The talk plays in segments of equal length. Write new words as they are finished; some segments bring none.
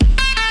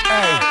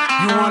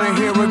You wanna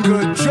hear a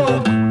good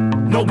joke?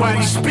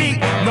 Nobody speak,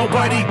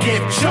 nobody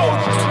get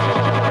choked.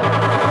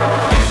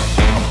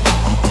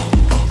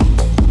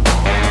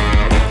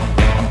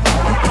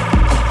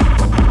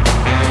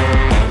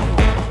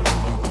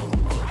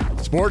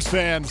 Sports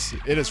fans,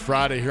 it is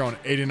Friday here on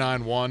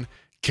 89.1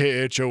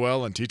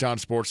 KHOL, and Teton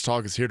Sports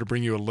Talk is here to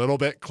bring you a little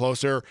bit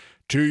closer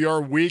to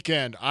your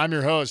weekend. I'm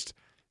your host,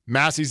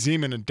 Massey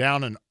Zeman, and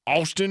down in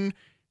Austin,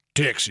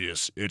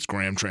 Texas, it's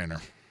Graham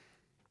Trainer.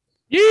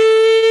 Yeah!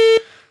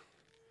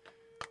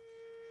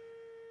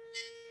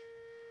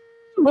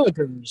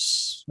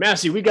 Millikers.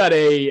 Massey, we got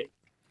a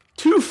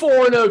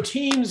 2-4-0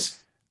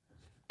 teams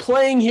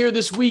playing here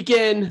this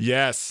weekend.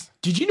 Yes.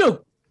 Did you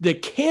know the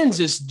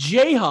Kansas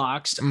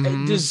Jayhawks,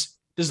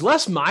 does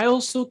Les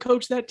Miles still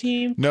coach that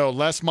team? No,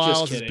 Les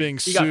Miles is being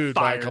sued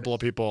by a couple of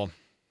people.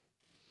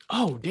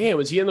 Oh, damn.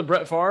 Was he in the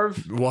Brett Favre?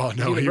 Well,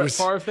 no, he was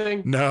Favre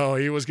thing? No,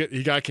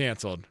 he got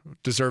canceled.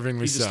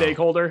 Deservingly He's so. a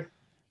stakeholder.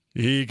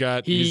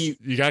 got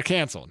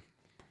canceled.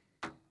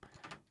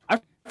 I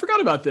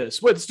forgot about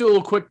this. Wait, let's do a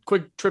little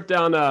quick trip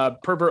down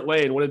Pervert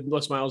Lane. What did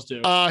Les Miles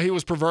do? He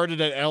was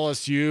perverted at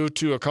LSU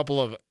to a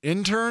couple of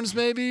interns,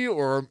 maybe,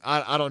 or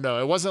I don't know.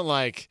 It wasn't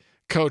like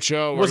Coach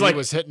O, where he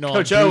was hitting on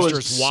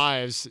boosters'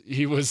 wives.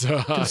 He was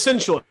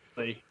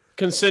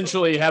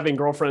consensually having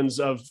girlfriends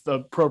of the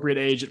appropriate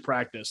age at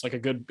practice, like a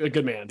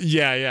good man.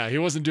 Yeah. He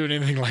wasn't doing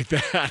anything like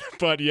that.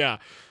 But yeah,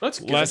 that's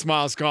good. Les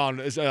Miles gone.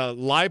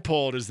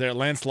 Leipold is there.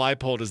 Lance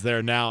Leipold is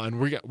there now,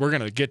 and we're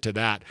gonna get to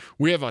that.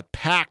 We have a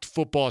packed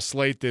football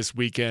slate this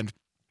weekend.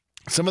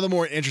 Some of the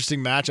more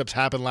interesting matchups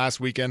happened last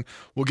weekend.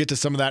 We'll get to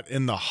some of that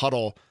in the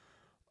huddle.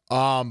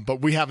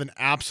 But we have an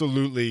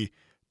absolutely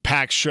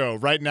packed show.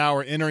 Right now,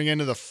 we're entering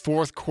into the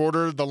fourth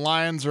quarter. The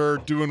Lions are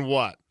doing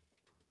what?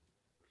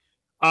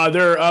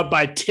 They're up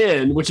by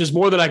 10, which is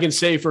more than I can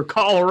say for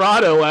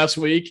Colorado last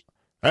week.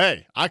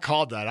 Hey, I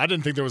called that. I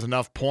didn't think there was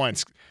enough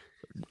points.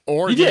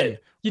 Oregon,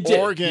 you did.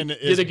 Oregon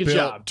is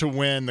built to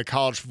win the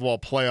college football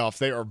playoff.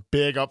 They are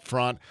big up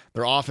front.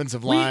 Their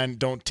offensive line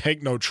don't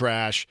take no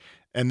trash,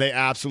 and they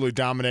absolutely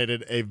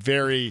dominated a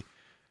very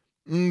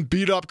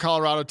beat up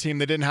Colorado team.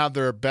 They didn't have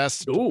their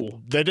best.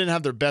 They didn't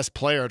have their best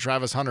player,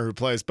 Travis Hunter, who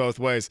plays both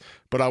ways.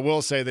 But I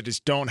will say they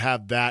just don't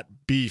have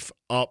that beef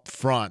up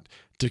front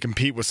to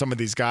compete with some of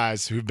these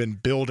guys who've been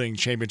building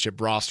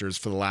championship rosters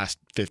for the last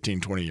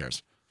 15, 20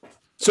 years.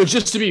 So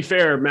just to be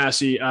fair,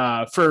 Massey,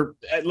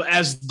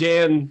 as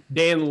Dan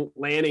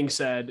Lanning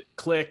said,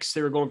 clicks.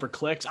 They were going for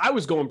clicks. I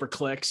was going for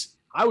clicks.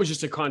 I was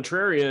just a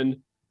contrarian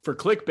for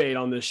clickbait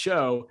on this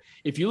show.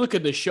 If you look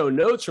at the show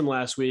notes from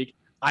last week,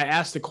 I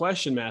asked the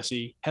question,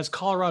 Massey, has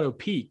Colorado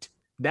peaked?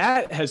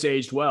 That has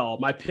aged well.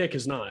 My pick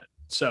has not.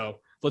 So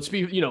let's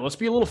be a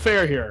little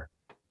fair here.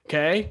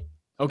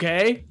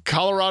 Okay.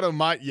 Colorado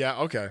might. Yeah.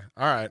 Okay.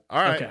 All right.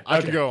 Okay. I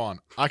could go on.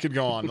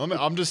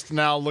 I'm just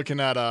now looking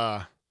at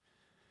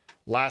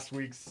last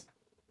week's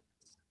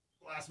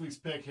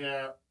pick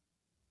here.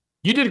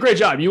 You did a great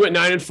job. You went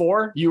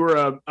 9-4. You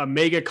were a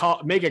mega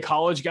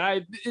college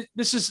guy.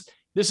 This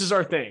is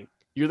our thing.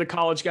 You're the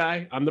college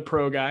guy. I'm the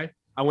pro guy.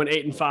 I went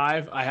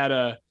 8-5. I had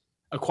a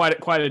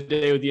quite a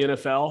day with the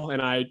NFL,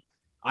 and I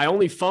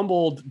only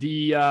fumbled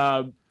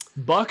the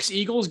Bucks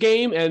Eagles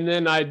game, and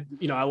then I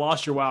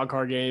lost your wild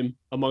card game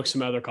amongst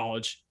some other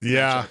college.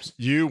 Yeah, matchups.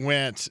 you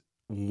went.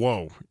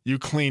 Whoa, you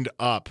cleaned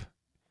up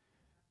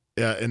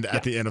at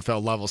the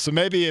NFL level. So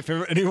maybe if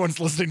anyone's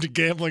listening to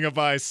gambling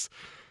advice,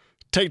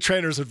 take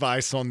Trainer's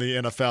advice on the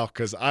NFL,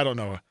 because I don't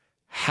know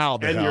how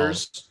the hell.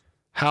 Yours.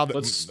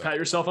 Let's pat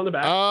yourself on the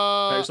back.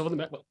 Pat yourself on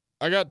the back.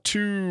 I got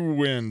 2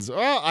 wins.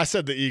 Oh, I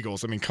said the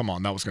Eagles. I mean, come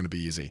on. That was going to be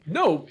easy.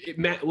 No,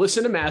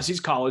 listen to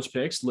Massey's college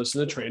picks. Listen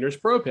to Trainer's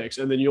pro picks,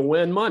 and then you'll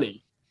win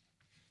money.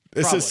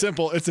 It's as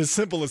simple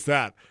as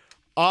that.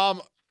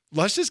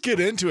 Let's just get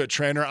into it,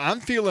 Trainer. I'm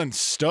feeling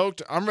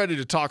stoked. I'm ready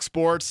to talk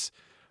sports.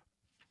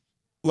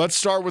 Let's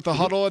start with the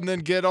huddle and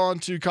then get on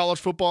to college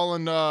football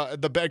and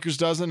the Baker's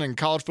Dozen and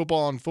college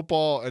football and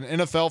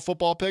NFL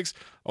football picks.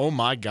 Oh,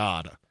 my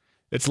God.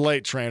 It's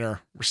late, Trainer.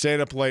 We're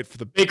staying up late for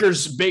the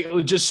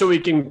just so we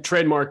can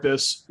trademark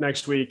this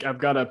next week. I've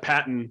got a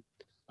patent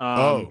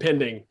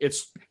pending.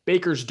 It's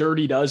Baker's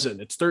Dirty Dozen.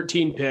 It's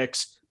 13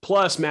 picks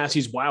plus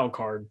Massey's wild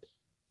card.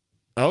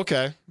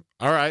 Okay.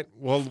 All right.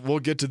 Well, we'll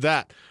get to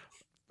that.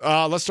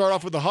 Let's start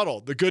off with the huddle.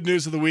 The good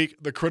news of the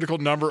week, the critical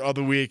number of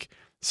the week,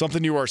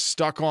 something you are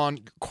stuck on,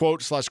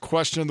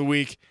 quote/question of the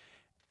week,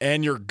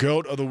 and your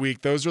GOAT of the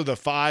week. Those are the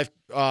 5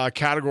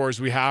 categories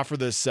we have for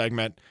this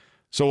segment.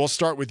 So we'll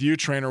start with you,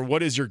 Trainer.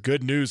 What is your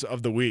good news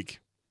of the week?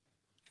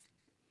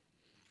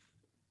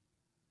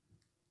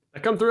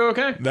 That come through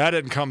okay? That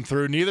didn't come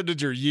through. Neither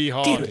did your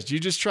yeehaw. Did you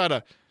just try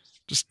to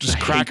just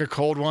crack a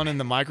cold one in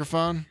the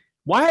microphone?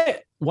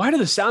 Why do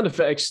the sound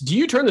effects? Do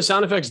you turn the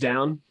sound effects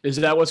down? Is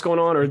that what's going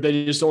on, or do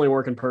they just only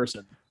work in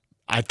person?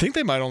 I think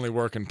they might only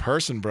work in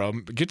person, bro.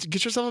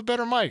 Get yourself a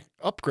better mic.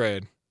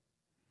 Upgrade.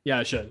 Yeah,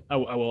 I should. I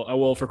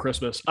will for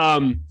Christmas.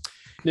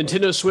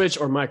 Nintendo Switch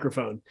or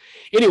microphone.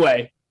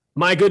 Anyway,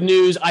 my good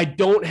news, I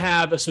don't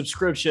have a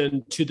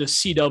subscription to the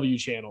CW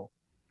channel.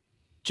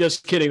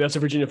 Just kidding. That's a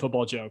Virginia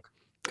football joke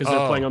because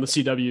they're playing on the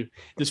CW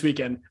this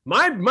weekend.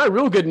 My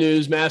real good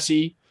news,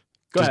 Massey.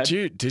 Go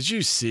ahead. Did you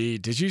watch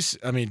that? Did you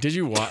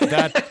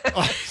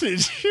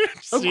see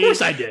Of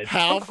course I did.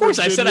 How of course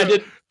I said I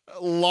did.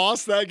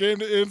 Lost that game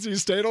to NC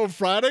State on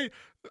Friday.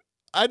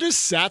 I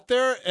just sat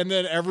there, and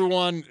then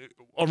everyone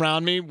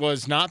around me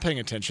was not paying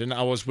attention.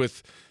 I was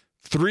with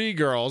 3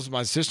 girls,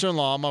 my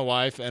sister-in-law, my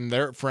wife, and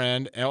their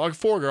friend, and like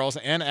 4 girls,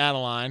 and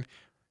Adeline.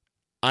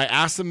 I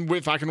asked them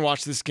if I can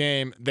watch this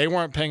game. They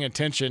weren't paying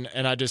attention,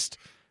 and I just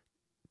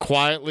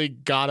quietly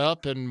got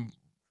up and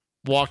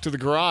walked to the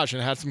garage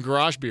and had some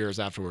garage beers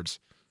afterwards.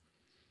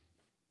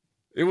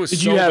 It was Did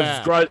so you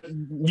have bad.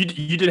 you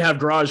didn't have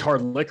garage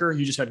hard liquor?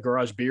 You just had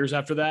garage beers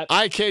after that?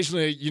 I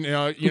occasionally,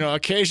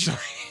 occasionally.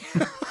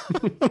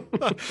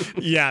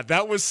 Yeah,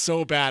 that was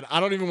so bad. I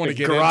don't even want to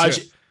get into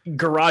it.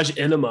 Garage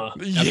enema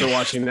after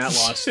watching that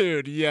loss.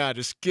 Dude, yeah,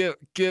 just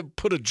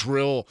put a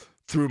drill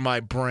through my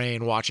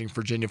brain watching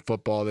Virginia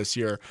football this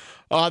year.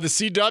 The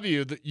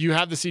CW, you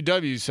have the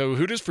CW. So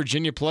who does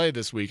Virginia play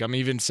this week? I'm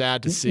even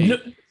sad to see.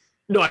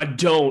 No, I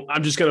don't.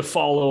 I'm just going to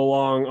follow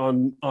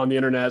along on the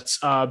internets.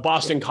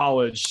 Boston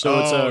College. So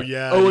it's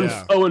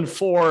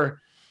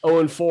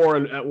 0-4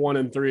 and at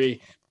 1-3.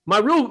 My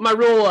real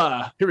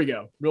here we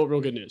go.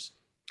 Real good news.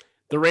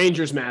 The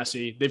Rangers,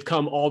 Massey, they've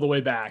come all the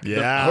way back.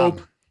 Yeah.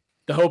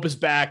 The hope is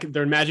back.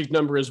 Their magic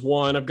number is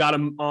 1. I've got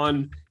them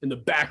on in the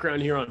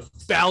background here on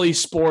Bally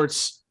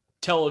Sports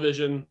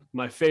Television,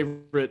 my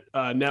favorite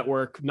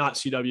network, not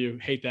CW.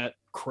 Hate that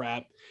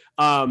crap.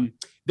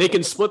 They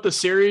can split the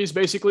series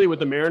basically with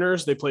the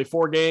Mariners. They play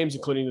 4 games,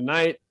 including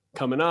tonight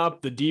coming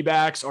up. The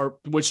D-backs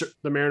which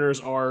the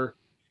Mariners are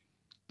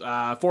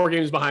 4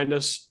 games behind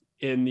us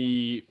in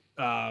the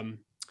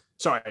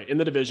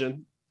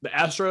division. The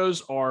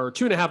Astros are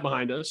 2.5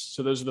 behind us.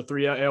 So those are the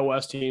 3 AL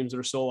West teams that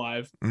are still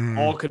alive.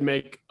 All could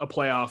make a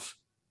playoff.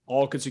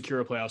 All could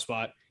secure a playoff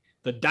spot.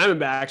 The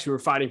Diamondbacks, who are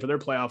fighting for their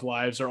playoff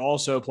lives, are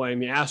also playing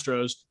the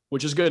Astros,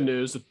 which is good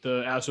news that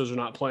the Astros are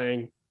not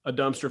playing a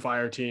dumpster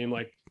fire team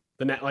like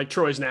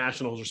Troy's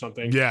Nationals or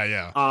something.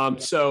 Yeah.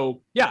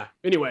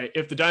 Anyway,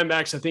 if the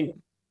Diamondbacks, I think,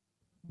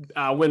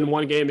 win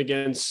 1 game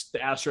against the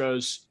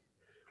Astros,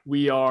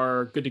 we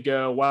are good to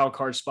go. Wild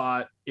card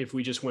spot if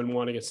we just win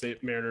 1 against the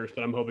Mariners,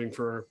 but I'm hoping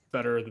for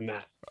better than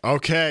that.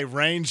 Okay,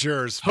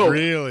 Rangers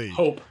really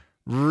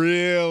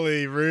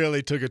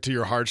took it to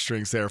your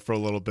heartstrings there for a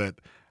little bit.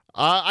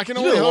 I can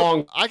only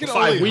hope.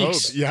 5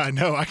 weeks. Yeah, I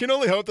know. I can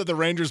only hope that the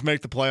Rangers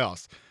make the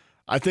playoffs.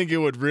 I think I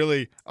would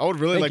really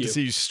like to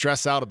see you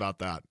stress out about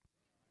that.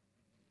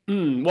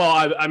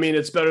 Well, I mean,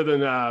 it's better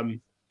than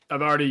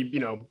I've already,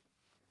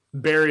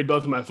 buried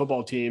both of my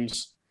football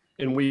teams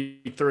in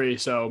week 3,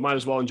 so might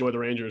as well enjoy the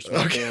Rangers if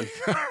I can.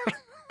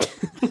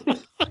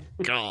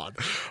 God.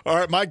 All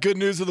right, my good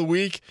news of the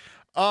week.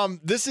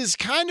 This is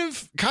kind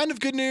of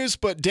good news,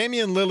 but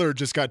Damian Lillard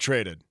just got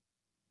traded.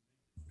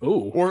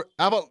 Ooh. Or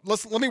how about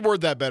let me word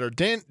that better.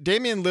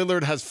 Damian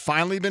Lillard has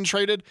finally been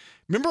traded.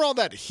 Remember all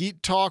that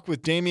Heat talk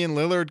with Damian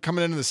Lillard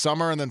coming into the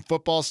summer, and then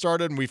football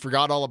started and we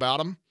forgot all about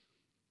him?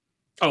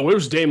 Oh, it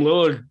was Dame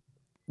Lillard.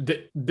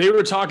 They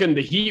were talking,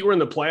 the Heat were in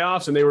the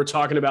playoffs, and they were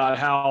talking about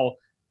how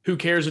who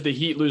cares if the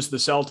Heat lose to the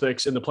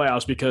Celtics in the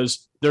playoffs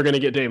because they're going to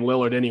get Dame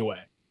Lillard anyway.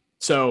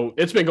 So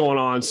it's been going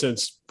on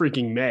since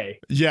freaking May.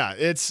 Yeah,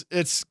 it's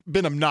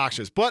been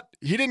obnoxious. But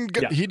he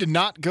did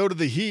not go to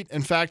the Heat.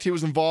 In fact, he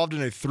was involved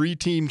in a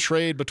 3-team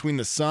trade between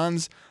the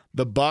Suns,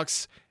 the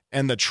Bucks,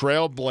 and the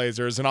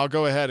Trailblazers. And I'll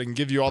go ahead and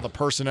give you all the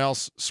personnel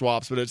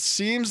swaps, but it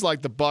seems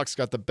like the Bucks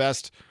got the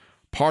best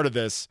part of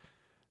this.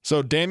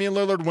 So Damian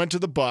Lillard went to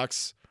the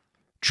Bucks.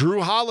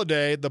 Drew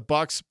Holiday, the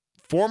Bucks'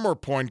 former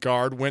point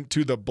guard, went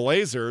to the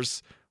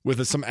Blazers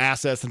with some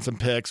assets and some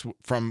picks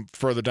from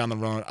further down the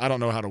road. I don't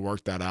know how to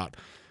work that out.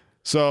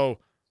 So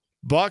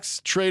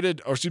Blazers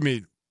traded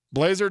Damian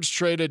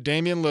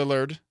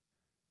Lillard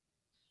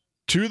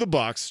to the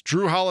Bucks.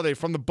 Drew Holiday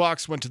from the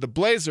Bucks went to the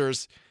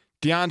Blazers.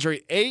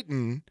 DeAndre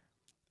Ayton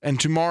and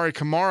Tumari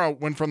Kamara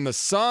went from the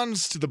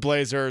Suns to the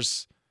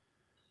Blazers.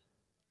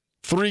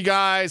 3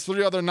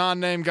 other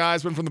non-name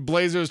guys went from the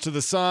Blazers to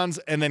the Suns,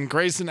 and then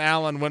Grayson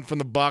Allen went from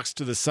the Bucks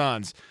to the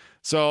Suns.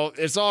 So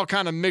it's all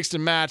kind of mixed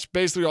and matched.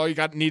 Basically, all you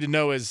need to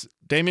know is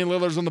Damian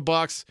Lillard's on the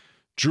Bucks,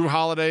 Drew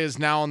Holiday is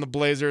now on the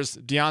Blazers,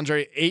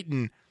 DeAndre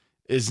Ayton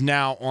is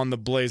now on the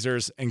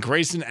Blazers, and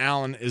Grayson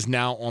Allen is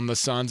now on the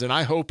Suns. And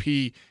I hope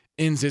he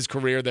ends his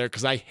career there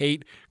because I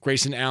hate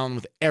Grayson Allen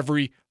with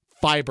every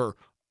fiber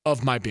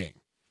of my being.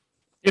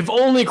 If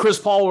only Chris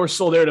Paul were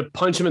still there to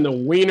punch him in the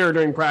wiener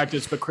during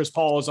practice, but Chris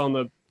Paul is on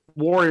the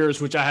Warriors,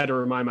 which I had to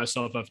remind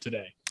myself of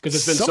today because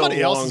it's been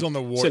somebody so long else is on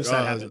the Warriors. Since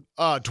that happened.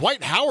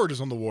 Dwight Howard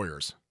is on the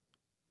Warriors.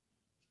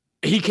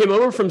 He came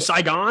over from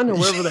Saigon or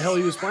wherever the hell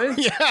he was playing?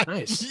 Yeah.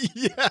 Nice.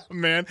 Yeah,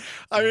 man.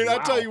 I mean, Wow.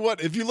 I tell you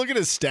what, if you look at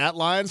his stat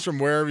lines from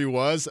wherever he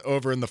was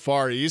over in the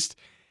Far East,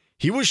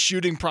 he was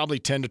shooting probably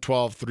 10 to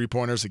 12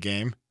 three-pointers a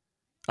game.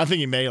 I think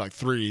he made like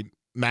 3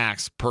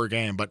 max per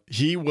game, but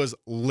he was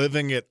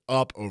living it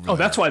up over there.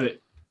 That's why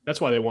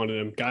they wanted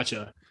him.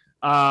 Gotcha.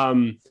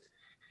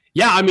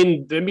 Yeah, I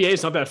mean, the NBA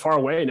is not that far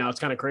away now. It's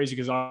kind of crazy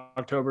because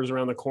October is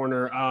around the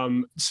corner.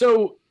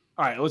 So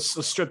all right,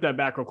 let's strip that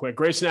back real quick.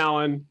 Grayson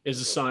Allen is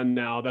a Sun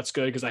now. That's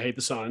good because I hate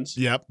the Suns.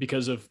 Yep.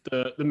 Because of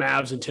the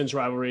Mavs intense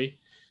rivalry.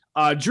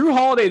 Drew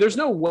Holiday, there's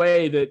no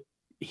way that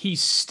he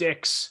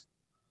sticks.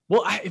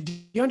 Well,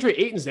 DeAndre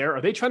Ayton's there.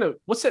 Are they trying to?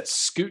 What's that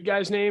Scoot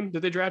guy's name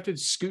that they drafted?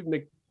 Scoot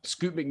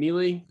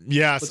McNeely.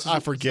 Yes, I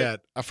forget.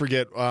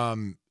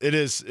 It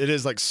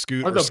is like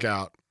Scoot or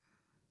Scout.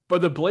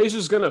 But the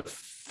Blazers gonna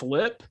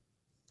flip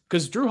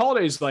because Drew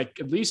Holiday's like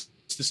at least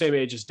the same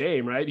age as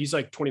Dame, right? He's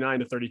like 29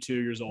 to 32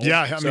 years old.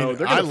 Yeah, I mean,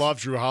 I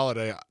love Drew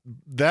Holiday.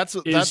 That's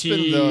been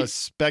the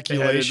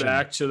speculation.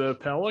 Back to the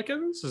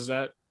Pelicans? Is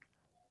that?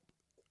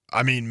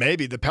 I mean,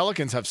 maybe the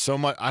Pelicans have so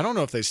much. I don't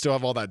know if they still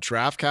have all that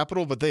draft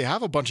capital, but they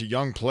have a bunch of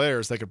young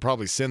players that could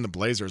probably send the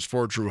Blazers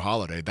for Drew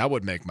Holiday. That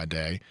would make my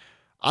day.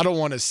 I don't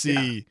want to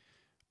see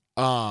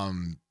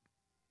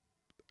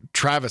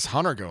Travis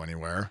Hunter go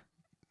anywhere.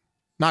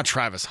 Not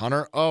Travis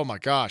Hunter. Oh my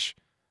gosh.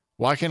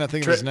 Why can't I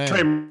think of his name?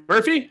 Trey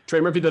Murphy?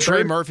 Trey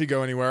Murphy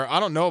go anywhere.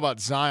 I don't know about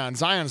Zion.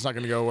 Zion's not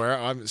going to go where.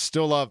 I'm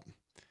still up.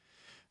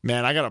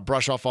 Man, I got to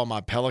brush off all my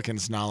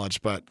Pelicans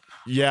knowledge, but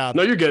yeah.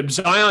 No, you're good.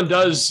 Zion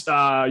does,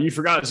 you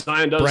forgot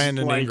Zion does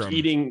Brandon like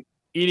Ingram.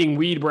 eating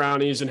weed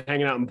brownies and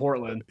hanging out in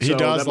Portland. He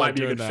does like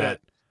be a doing good that.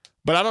 fit.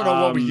 But I don't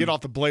know what we get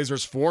off the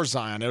Blazers for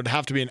Zion. It would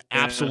have to be an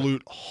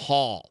absolute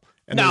haul.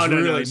 And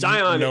no.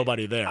 Zion,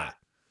 nobody there.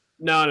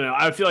 No.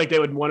 I feel like they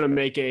would want to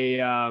make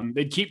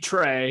they'd keep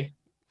Trey.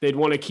 They'd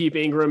want to keep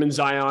Ingram and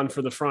Zion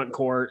for the front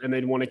court, and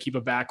they'd want to keep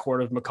a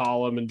backcourt of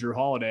McCollum and Drew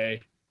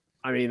Holiday.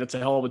 I mean, that's a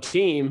hell of a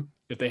team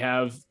if they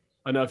have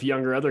enough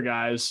younger other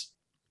guys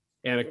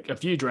and a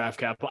few draft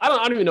capital. I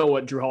don't even know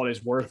what Drew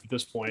Holiday's worth at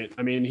this point.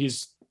 I mean,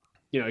 he's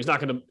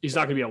not going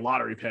to be a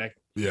lottery pick.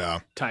 Yeah.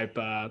 Type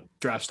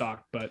draft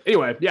stock. But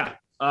anyway, yeah.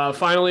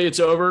 Finally,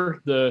 it's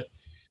over. The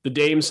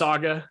Dame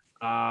saga.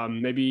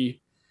 Maybe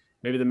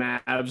the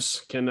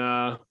Mavs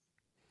can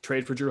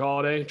trade for Drew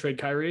Holiday, trade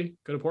Kyrie,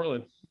 go to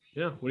Portland.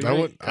 Yeah, what do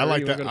you think? I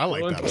like that. I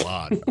like that a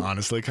lot.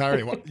 Honestly,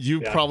 Kyrie,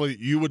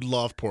 you would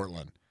love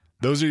Portland.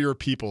 Those are your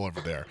people over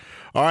there.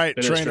 All right,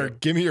 trainer,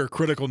 give me your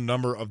critical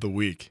number of the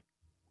week.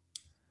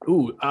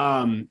 Ooh,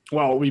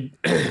 well,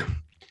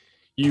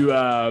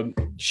 you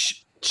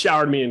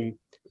showered me in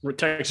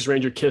Texas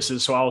Ranger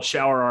kisses, so I'll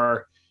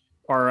shower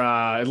our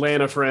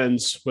Atlanta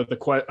friends with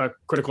a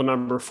critical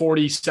number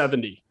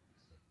 40-70.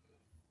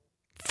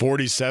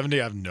 40-70?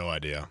 I have no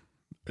idea.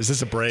 Is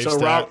this a Brave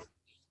stat?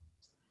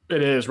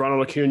 It is.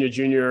 Ronald Acuna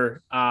Jr.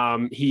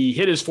 He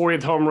hit his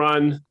 40th home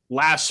run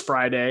last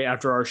Friday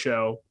after our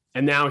show,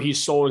 and now he's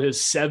stolen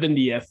his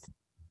 70th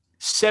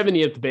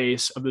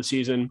base of the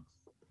season.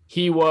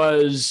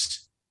 Acuna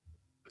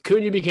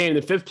became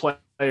the fifth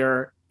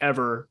player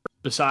ever,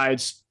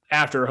 besides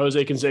after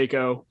Jose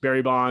Canseco,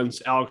 Barry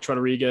Bonds, Alex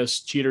Rodriguez,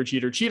 cheater,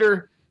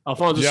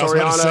 Alfonso Soriano. I was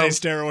going to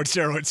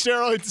say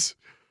steroids.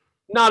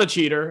 Not a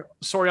cheater.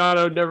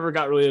 Soriano never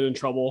got really in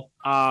trouble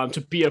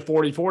to be a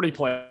 40-40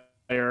 player.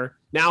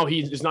 Now he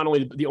is not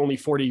only the only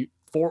 40-50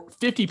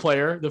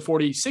 player, the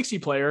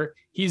 40-60 player,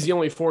 he's the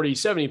only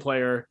 40-70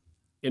 player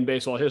in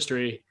baseball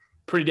history.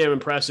 Pretty damn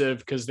impressive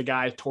because the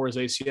guy tore his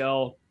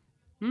ACL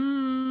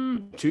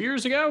 2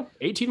 years ago,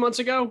 18 months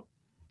ago.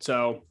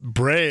 So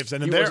Braves,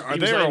 and are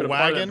they a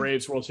wagon?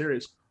 Braves World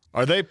Series.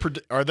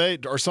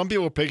 Are some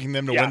people picking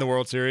them to win the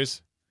World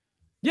Series?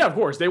 Yeah, of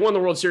course. They won the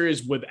World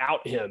Series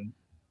without him.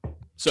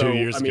 So 2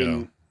 years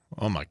ago.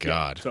 Oh my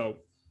God. Yeah, so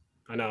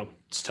I know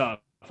it's tough.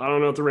 I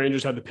don't know if the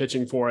Rangers have the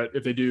pitching for it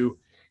if they do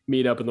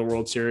meet up in the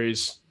World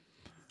Series.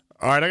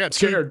 All right, I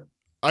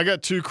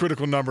got two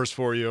critical numbers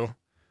for you.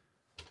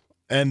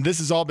 And this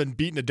has all been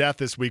beaten to death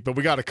this week, but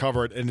we got to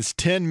cover it. And it's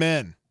 10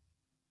 men.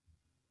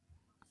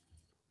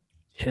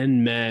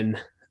 10 men.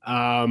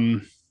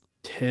 10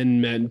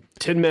 men.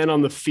 10 men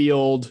on the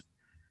field.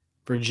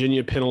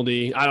 Virginia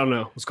penalty. I don't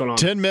know what's going on.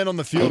 10 men on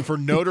the field for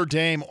Notre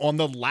Dame on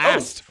the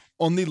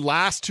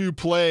last two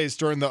plays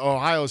during the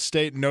Ohio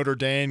State Notre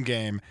Dame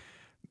game.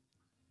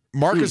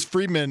 Marcus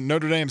Freeman,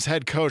 Notre Dame's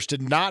head coach,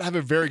 did not have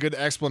a very good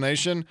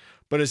explanation,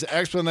 but his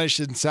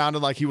explanation sounded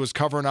like he was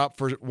covering up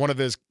for one of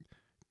his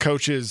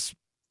coach's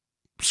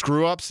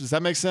screw-ups. Does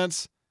that make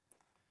sense?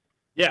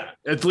 Yeah,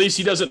 at least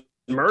he doesn't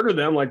murder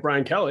them like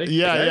Brian Kelly.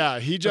 Yeah.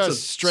 He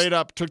just straight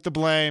up took the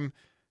blame,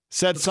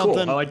 said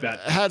something. Cool. I like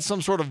that. Had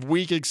some sort of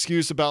weak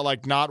excuse about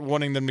like not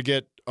wanting them to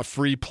get a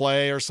free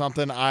play or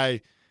something.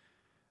 I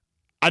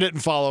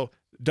didn't follow.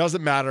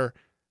 Doesn't matter.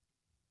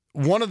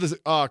 One of the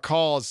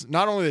calls,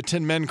 not only the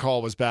 10 men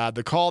call was bad,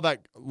 the call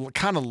that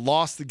kind of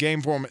lost the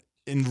game for him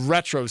in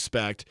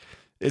retrospect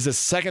is a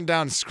second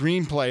down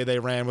screenplay they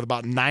ran with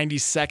about 90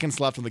 seconds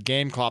left on the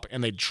game clock,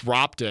 and they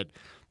dropped it.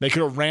 They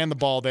could have ran the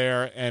ball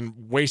there and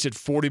wasted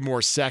 40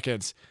 more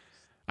seconds.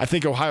 I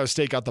think Ohio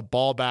State got the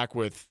ball back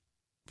with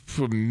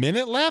a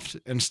minute left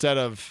instead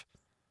of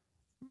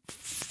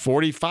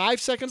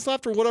 45 seconds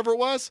left or whatever it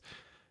was.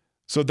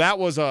 So that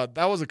was a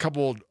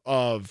couple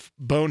of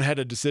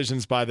boneheaded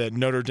decisions by the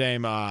Notre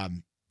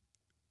Dame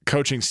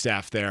coaching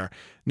staff there.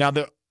 Now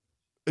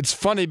it's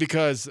funny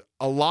because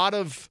a lot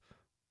of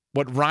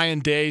what Ryan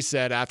Day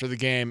said after the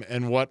game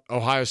and what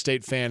Ohio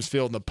State fans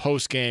feel in the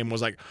post game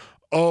was like,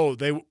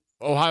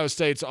 Ohio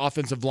State's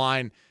offensive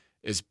line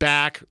is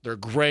back. They're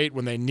great.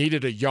 When they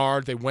needed a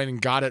yard, they went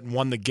and got it and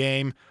won the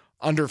game.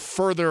 Under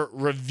further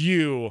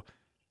review,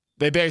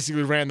 they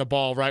basically ran the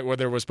ball right where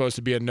there was supposed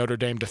to be a Notre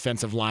Dame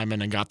defensive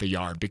lineman and got the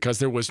yard because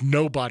there was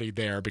nobody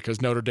there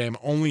because Notre Dame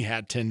only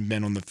had 10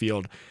 men on the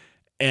field.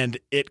 And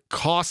it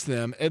cost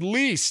them at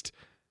least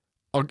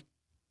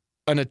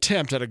an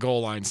attempt at a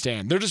goal line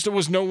stand. There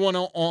was no one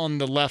on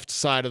the left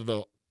side of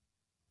the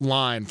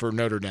line for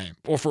Notre Dame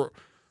or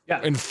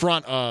in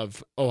front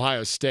of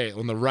Ohio State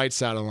on the right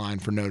side of the line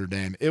for Notre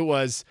Dame. It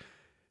was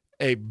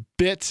a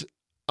bit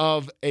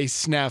of a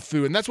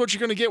snafu. And that's what you're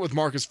going to get with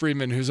Marcus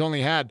Freeman, who's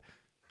only had,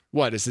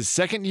 is his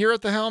second year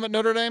at the helm at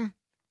Notre Dame?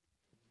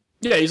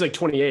 Yeah, he's like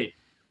 28.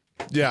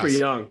 Yeah. Pretty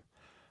young.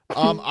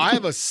 I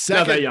have a second.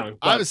 Not that young.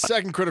 I have a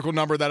second critical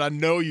number that I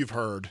know you've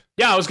heard.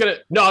 Yeah, I was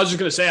just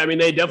gonna say. I mean,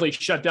 they definitely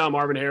shut down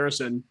Marvin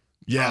Harrison.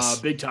 Yes,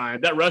 big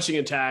time. That rushing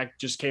attack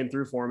just came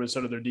through for him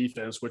instead of their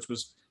defense, which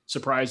was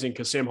surprising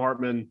because I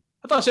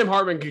thought Sam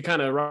Hartman could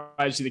kind of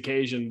rise to the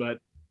occasion, but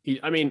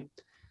it's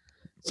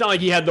not like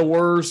he had the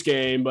worst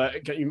game, but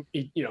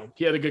he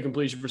had a good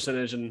completion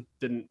percentage and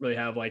didn't really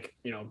have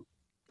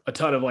a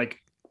ton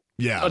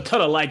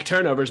of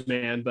turnovers,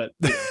 man. But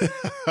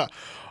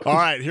all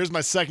right, here's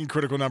my second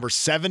critical number: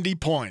 70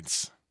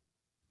 points.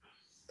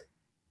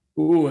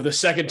 Ooh, the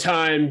second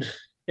time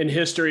in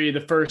history,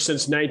 the first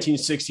since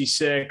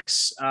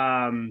 1966,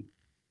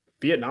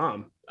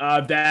 Vietnam.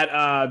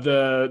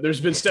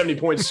 There's been 70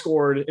 points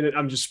scored, and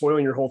I'm just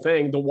spoiling your whole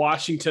thing. The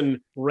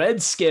Washington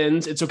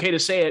Redskins, it's okay to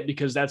say it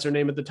because that's their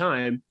name at the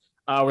time,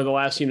 were the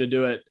last team to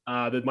do it.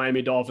 The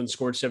Miami Dolphins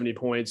scored 70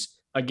 points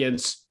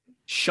against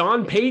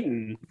Sean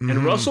Payton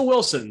and Russell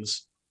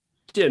Wilson's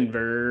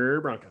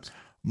Denver Broncos.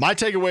 My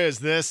takeaway is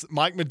this: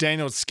 Mike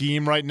McDaniel's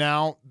scheme right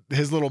now,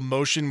 his little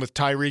motion with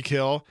Tyreek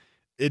Hill,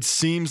 it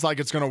seems like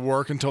it's going to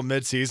work until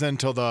midseason,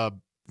 until the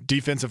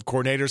defensive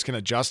coordinators can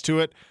adjust to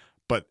it.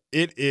 But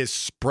it is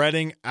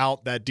spreading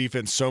out that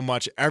defense so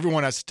much.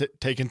 Everyone has to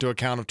take into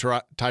account of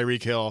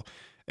Tyreek Hill.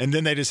 And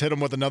then they just hit him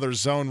with another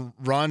zone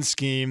run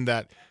scheme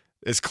that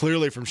is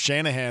clearly from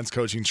Shanahan's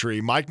coaching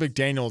tree. Mike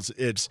McDaniel's,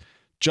 it's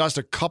just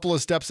a couple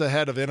of steps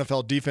ahead of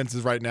NFL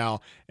defenses right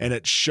now, and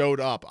it showed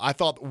up. I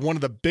thought one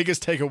of the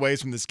biggest takeaways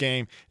from this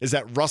game is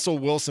that Russell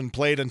Wilson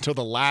played until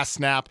the last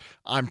snap.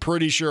 I'm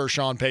pretty sure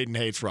Sean Payton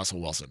hates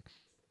Russell Wilson.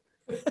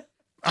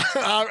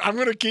 I'm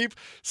going to keep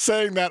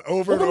saying that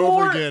over and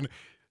over again.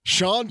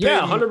 Sean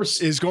Payton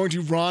 100%. is going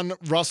to run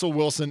Russell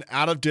Wilson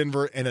out of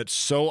Denver, and it's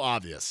so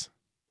obvious.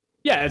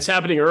 Yeah, it's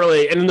happening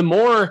early. And the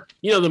more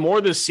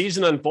this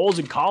season unfolds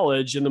in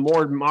college and the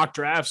more mock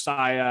drafts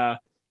I,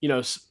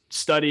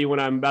 study when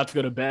I'm about to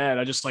go to bed,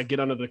 I just get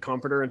under the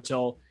comforter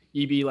until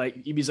EB's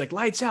like,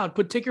 lights out,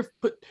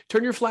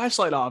 turn your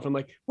flashlight off. I'm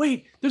like,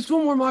 wait, there's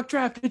one more mock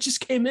draft. It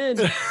just came in.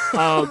 There's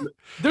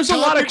a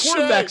lot of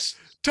quarterbacks.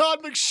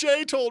 Todd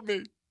McShay told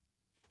me.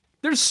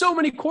 There's so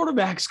many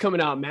quarterbacks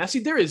coming out, Massey.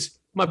 There is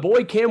my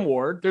boy Cam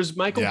Ward. There's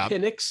Michael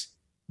Penix.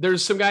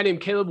 There's some guy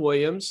named Caleb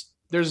Williams.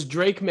 There's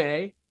Drake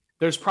May.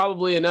 There's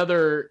probably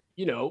another,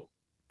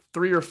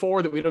 3 or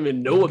 4 that we don't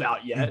even know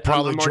about yet.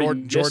 Probably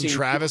Jordan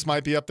Travis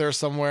might be up there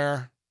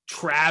somewhere.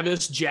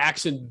 Travis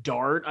Jackson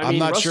Dart. I'm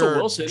not Russell sure.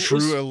 Wilson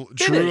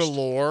True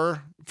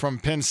Allure from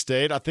Penn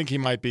State. I think he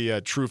might be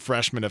a true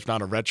freshman, if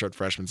not a redshirt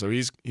freshman. So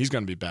he's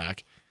going to be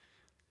back.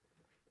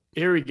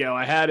 Here we go.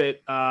 I had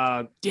it.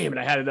 I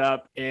had it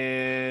up,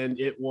 and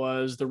it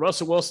was the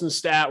Russell Wilson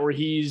stat where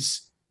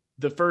he's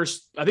the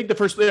first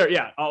player.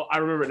 Yeah, I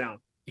remember it now.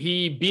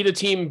 He beat a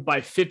team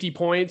by 50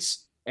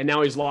 points, and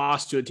now he's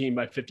lost to a team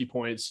by 50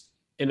 points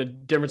in a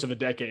difference of a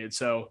decade.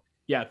 So,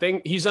 yeah,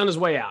 he's on his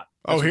way out.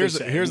 That's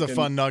here's a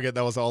fun nugget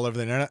that was all over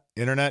the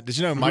internet. Did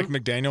you know Mike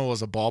McDaniel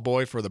was a ball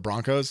boy for the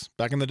Broncos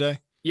back in the day?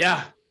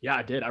 Yeah,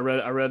 I did. I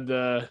read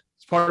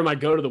it's part of my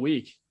go to the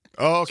week.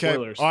 Oh, okay.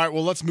 Spoilers. All right.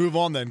 Well, let's move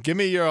on then. Give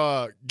me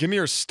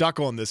your stuck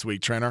on this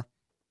week, trainer.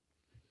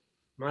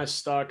 My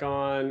stuck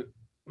on.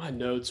 My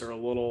notes are a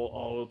little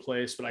all over the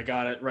place, but I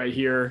got it right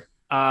here.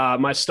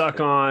 My stuck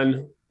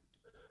on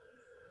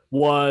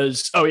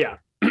was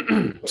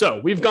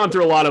so we've gone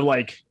through a lot of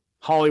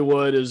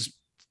Hollywood is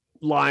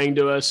lying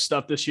to us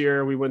stuff this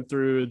year. We went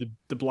through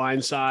the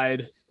Blind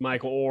Side.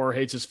 Michael Orr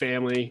hates his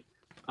family.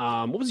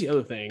 What was the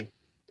other thing?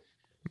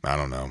 I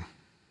don't know.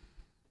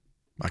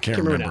 I can't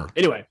remember. Now.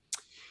 Anyway.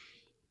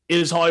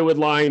 Is Hollywood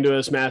lying to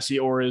us, Massey,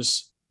 or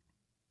is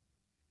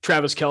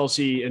Travis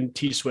Kelce and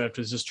T Swift?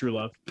 Is this true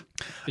love?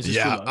 True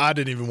love? I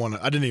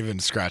didn't even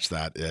scratch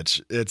that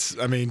itch.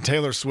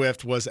 Taylor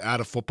Swift was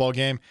at a football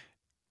game.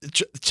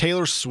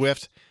 Taylor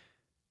Swift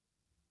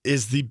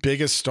is the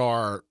biggest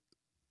star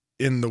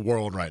in the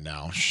world right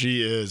now.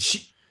 She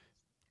is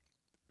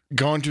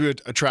going to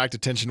attract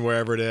attention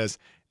wherever it is.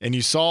 And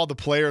you saw the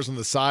players on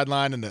the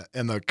sideline and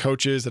the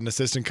coaches and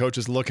assistant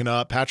coaches looking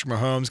up. Patrick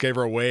Mahomes gave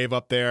her a wave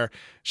up there.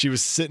 She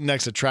was sitting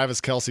next to Travis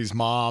Kelce's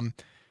mom.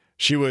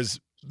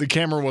 The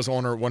camera was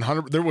on her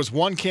 100. There was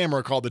one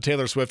camera called the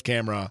Taylor Swift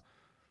camera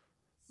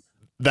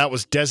that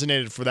was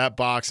designated for that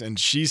box, and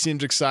she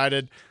seemed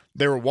excited.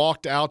 They were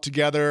walked out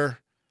together.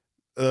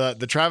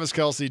 The Travis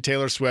Kelce,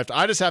 Taylor Swift.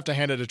 I just have to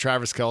hand it to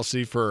Travis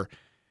Kelce for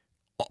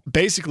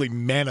basically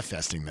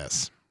manifesting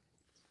this.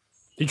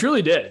 He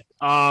truly did.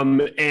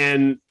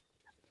 And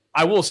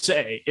I will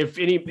say, if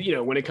any,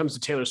 when it comes to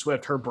Taylor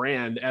Swift, her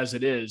brand as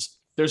it is,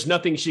 there's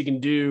nothing she can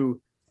do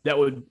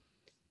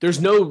there's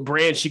no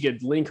brand she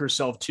could link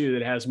herself to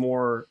that has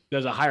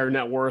a higher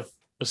net worth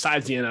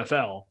besides the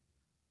NFL.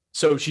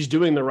 So she's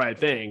doing the right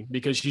thing,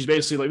 because she's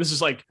basically like, this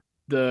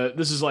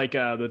is like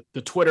the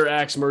Twitter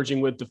X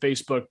merging with the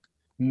Facebook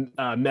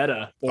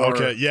Meta.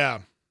 Okay.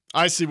 Yeah.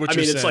 I see what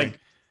you're saying. It's like,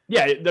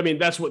 yeah, I mean,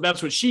 that's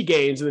what she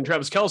gains. And then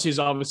Travis Kelce's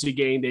obviously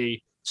gained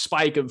a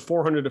spike of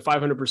 400 to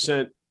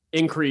 500%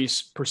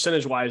 increase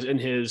percentage wise in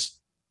his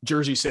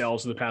jersey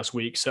sales in the past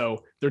week.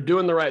 So they're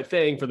doing the right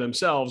thing for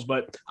themselves,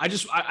 but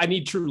I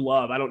need true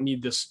love. I don't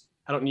need this.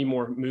 I don't need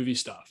more movie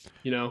stuff,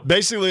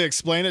 Basically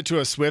explain it to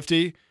a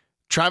Swiftie.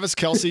 Travis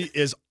Kelce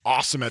is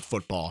awesome at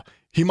football.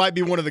 He might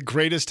be one of the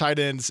greatest tight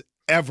ends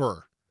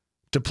ever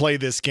to play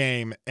this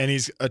game. And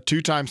he's a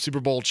 2-time Super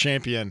Bowl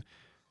champion.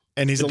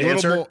 And he's a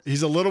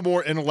little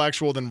more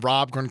intellectual than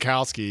Rob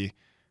Gronkowski,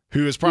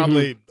 who is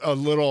probably a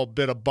little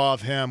bit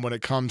above him when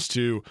it comes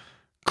to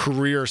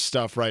career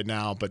stuff right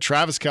now. But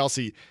Travis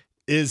Kelce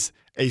is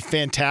a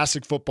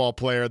fantastic football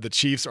player. The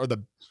Chiefs are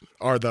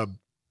the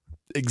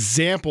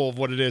example of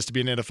what it is to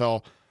be an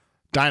NFL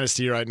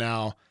dynasty right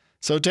now.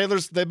 So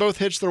they both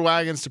hitched their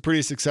wagons to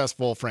pretty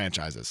successful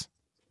franchises.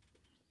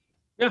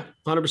 Yeah,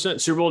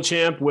 100%. Super Bowl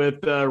champ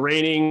with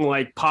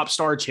reigning pop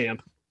star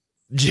champ.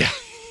 Yeah.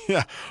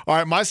 Yeah. All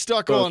right. My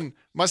stuck on,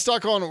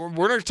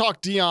 we're going to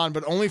talk Deion,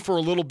 but only for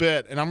a little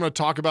bit. And I'm going to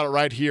talk about it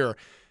right here.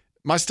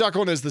 My stuck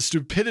on is the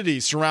stupidity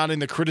surrounding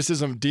the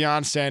criticism of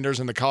Deion Sanders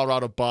and the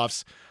Colorado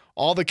Buffs.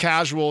 All the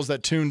casuals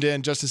that tuned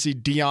in just to see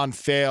Deion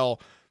fail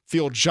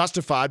feel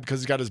justified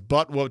because he got his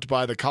butt whooped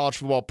by the college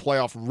football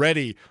playoff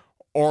ready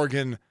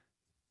Oregon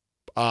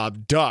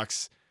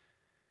Ducks.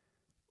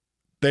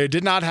 They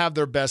did not have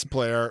their best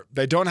player.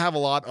 They don't have a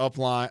lot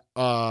upline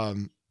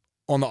on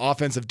the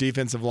offensive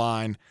defensive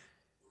line.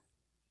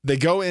 They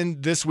go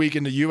in this week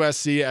into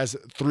USC as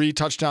 3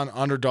 touchdown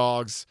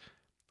underdogs.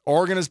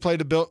 Oregon is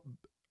built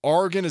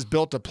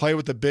to play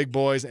with the big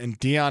boys, and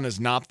Deion is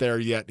not there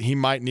yet. He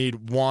might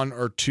need 1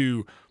 or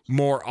 2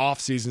 more off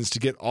seasons to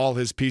get all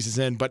his pieces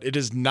in, but it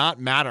does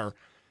not matter.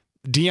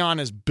 Deion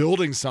is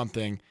building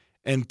something,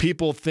 and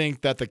people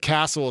think that the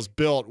castle is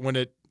built when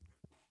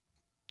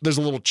there's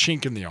a little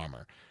chink in the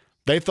armor.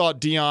 They thought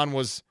Deion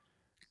was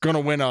going to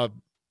win a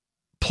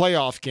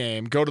playoff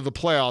game, go to the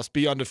playoffs,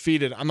 be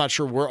undefeated. I'm not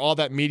sure where all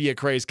that media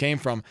craze came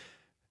from.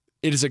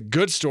 It is a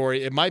good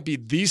story. It might be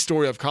the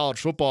story of college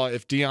football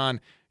if Deion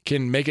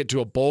can make it to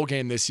a bowl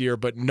game this year,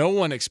 but no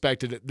one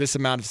expected this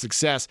amount of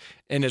success,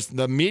 and it's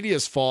the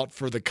media's fault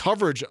for the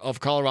coverage of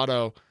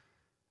Colorado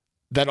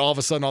that all of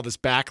a sudden all this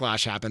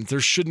backlash happens. There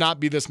should not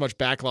be this much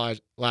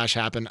backlash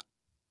happen.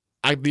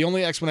 The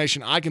only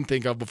explanation I can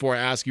think of before I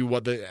ask you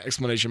what the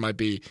explanation might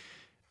be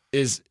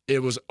is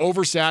it was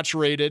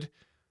oversaturated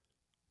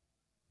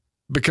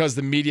because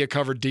the media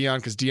covered Deion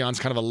because Deion's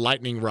kind of a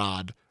lightning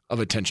rod of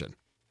attention.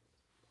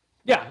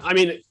 Yeah, I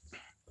mean,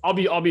 I'll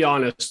be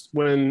honest.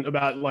 When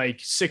about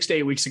 6 to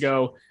 8 weeks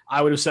ago,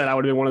 I would have said I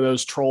would have been one of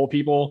those troll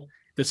people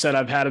that said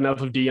I've had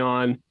enough of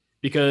Deion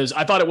because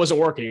I thought it wasn't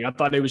working. I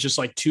thought it was just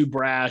too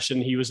brash,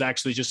 and he was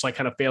actually just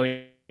kind of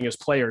failing his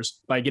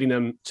players by getting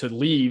them to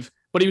leave.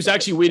 But he was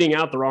actually weeding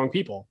out the wrong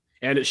people,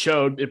 and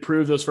it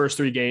proved those first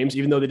 3 games.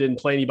 Even though they didn't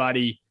play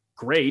anybody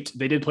great,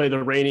 they did play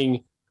the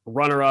reigning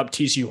runner-up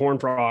TCU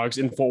Horned Frogs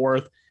in Fort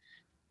Worth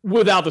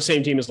without the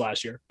same team as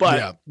last year.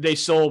 But They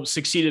still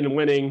succeeded in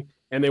winning,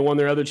 and they won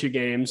their other 2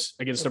 games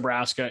against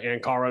Nebraska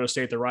and Colorado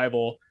State, their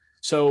rival.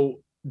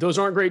 So those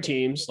aren't great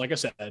teams, like I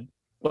said,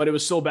 but it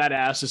was so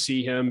badass to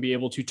see him be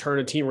able to turn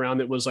a team around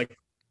that was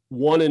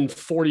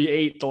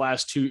 1-48 the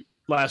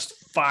last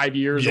 5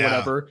 years or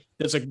whatever.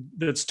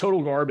 That's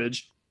total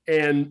garbage.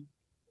 And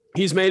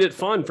he's made it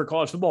fun for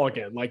college football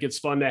again. It's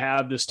fun to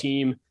have this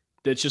team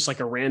that's just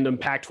a random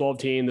Pac-12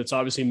 team that's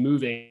obviously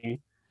moving,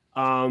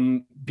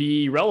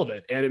 be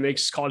relevant. And it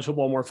makes college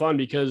football more fun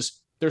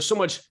because there's so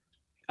much.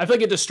 I feel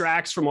like it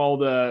distracts from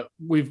all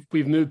we've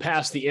moved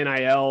past the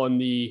NIL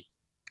and the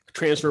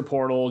transfer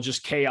portal,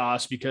 just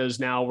chaos, because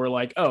now we're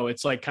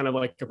it's kind of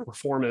like a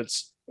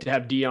performance to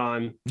have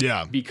Deion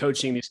be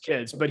coaching these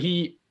kids. But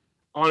he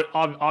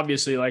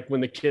obviously when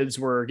the kids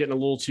were getting a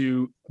little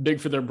too big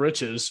for their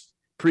britches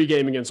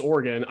pregame against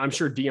Oregon, I'm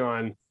sure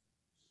Deion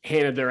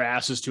handed their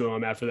asses to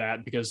him after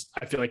that, because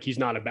I feel like he's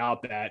not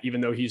about that. Even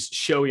though he's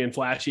showy and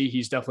flashy,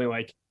 he's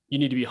definitely you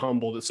need to be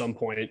humbled at some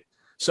point.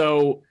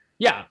 So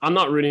yeah, I'm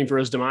not rooting for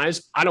his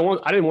demise. I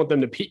didn't want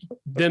them to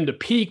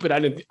peak, but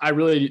I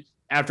really,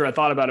 after I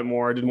thought about it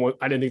more, I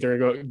didn't think they're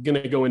going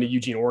to go into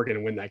Eugene, Oregon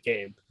and win that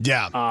game.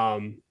 Yeah.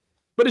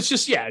 But it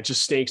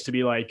just stinks to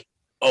be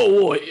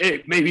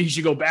hey, maybe he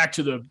should go back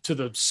to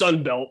the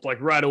Sun Belt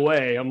right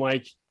away. I'm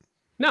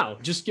No,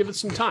 just give it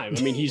some time.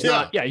 I mean, he's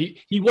not. Yeah,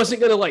 he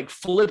wasn't going to like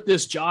flip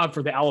this job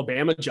for the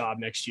Alabama job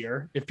next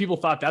year. If people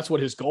thought that's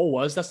what his goal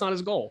was, that's not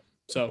his goal.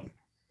 So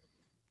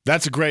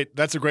that's a great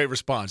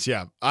response.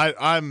 Yeah,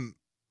 I'm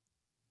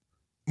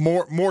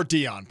more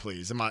Dion,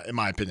 please, in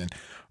my opinion.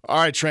 All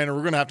right, trainer,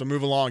 we're gonna have to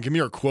move along. Give me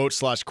your quote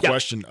 /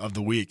 question of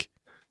the week.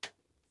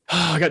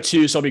 I got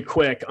two, so I'll be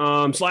quick.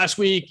 So last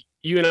week,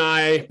 you and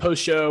I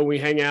post show, we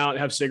hang out,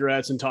 have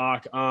cigarettes, and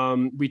talk.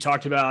 We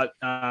talked about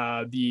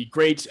the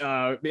great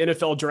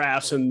NFL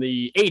drafts in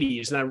the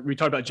 '80s, and we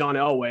talked about John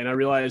Elway. And I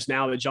realized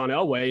now that John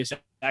Elway is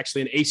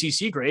actually an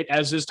ACC great,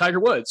 as is Tiger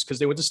Woods, because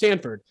they went to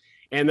Stanford.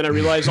 And then I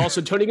realized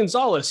also Tony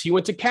Gonzalez, he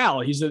went to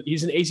Cal. He's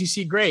an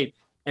ACC great.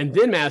 And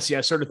then, Massey,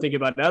 I started thinking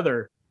about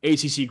other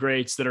ACC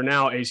greats that are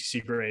now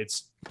ACC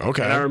greats.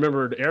 Okay. And I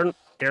remembered Aaron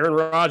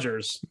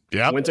Rodgers.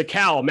 Went to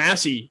Cal.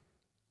 Massey,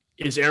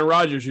 is Aaron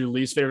Rodgers your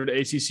least favorite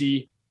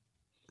ACC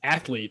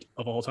athlete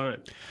of all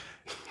time?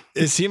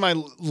 Is he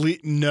my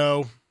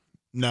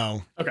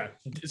No. Okay.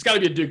 It's got to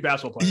be a Duke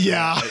basketball player.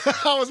 Yeah.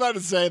 Right? I was about to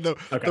say, the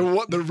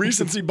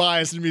recency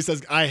bias in me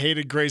says I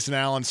hated Grayson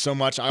Allen so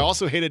much. I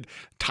also hated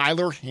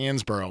Tyler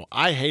Hansborough.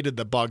 I hated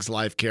the Bugs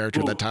Life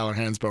character that Tyler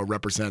Hansborough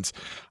represents.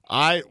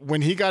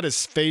 When he got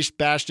his face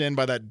bashed in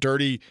by that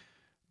dirty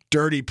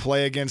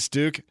play against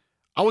Duke,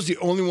 I was the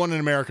only one in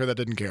America that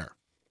didn't care.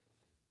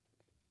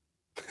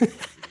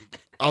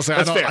 I'll say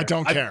I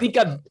don't care. I think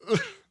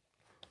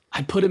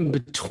I'd put him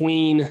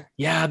between,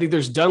 I think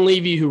there's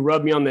Dunleavy, who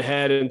rubbed me on the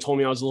head and told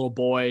me I was a little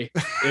boy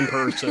in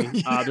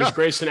person. There's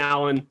Grayson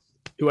Allen,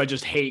 who I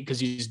just hate because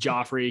he's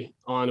Joffrey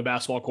on a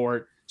basketball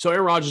court. So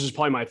Aaron Rodgers is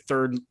probably my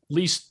third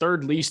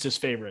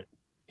leastest favorite.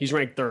 He's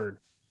ranked third.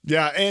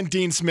 Yeah, and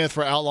Dean Smith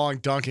for outlawing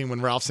dunking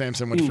when Ralph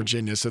Sampson went to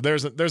Virginia. So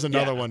there's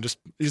another one. Just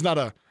he's not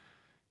a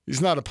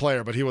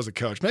player, but he was a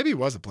coach. Maybe he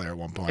was a player at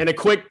one point. And a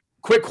quick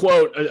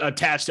quote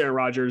attached to Aaron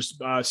Rodgers,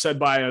 said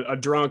by a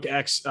drunk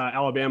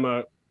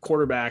ex-Alabama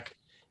quarterback: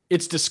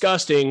 "It's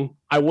disgusting.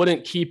 I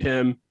wouldn't keep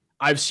him.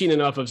 I've seen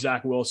enough of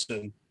Zach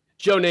Wilson."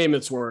 Joe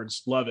Namath's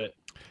words. Love it.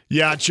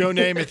 Yeah, Joe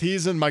Namath,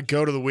 he's in my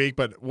go to the week.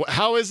 But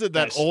how is it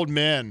that old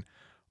men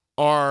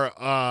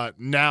are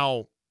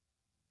now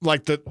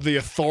like the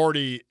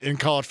authority in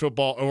college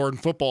football or in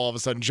football all of a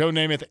sudden? Joe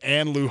Namath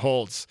and Lou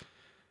Holtz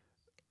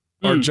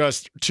are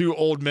just two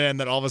old men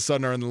that all of a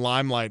sudden are in the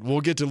limelight.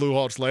 We'll get to Lou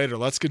Holtz later.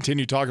 Let's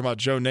continue talking about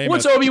Joe Namath.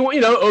 What's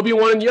Obi-Wan?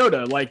 Obi-Wan and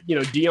Yoda. Like,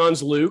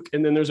 Dion's Luke,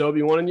 and then there's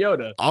Obi-Wan and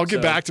Yoda. I'll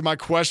get back to my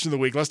question of the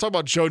week. Let's talk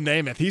about Joe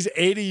Namath. He's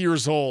 80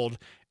 years old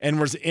and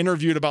was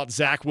interviewed about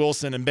Zach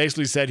Wilson and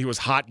basically said he was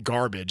hot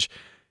garbage.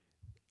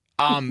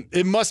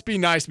 It must be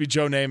nice to be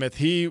Joe Namath.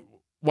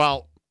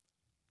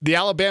 The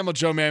Alabama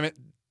Joe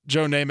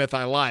Namath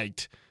I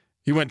liked.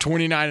 He went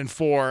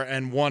 29-4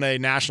 and won a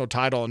national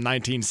title in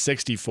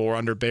 1964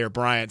 under Bear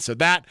Bryant. So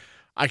that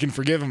I can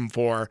forgive him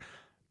for.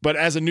 But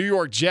as a New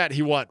York Jet,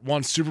 he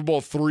won Super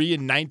Bowl III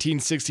in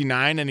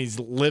 1969, and he's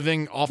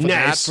living off of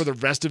that for the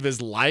rest of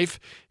his life.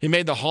 He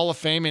made the Hall of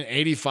Fame in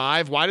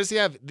 85. Why is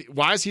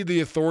he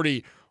the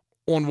authority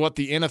on what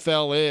the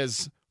NFL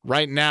is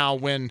right now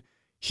when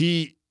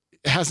he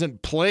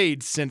hasn't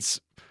played since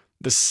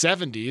the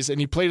 70s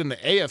and he played in the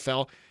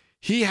AFL?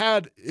 He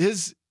had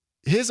his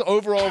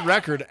overall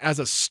record as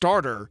a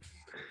starter,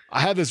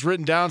 I had this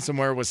written down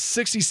somewhere, was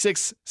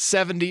 66,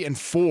 70, and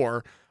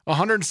 4,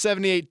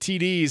 178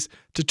 TDs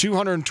to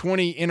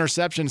 220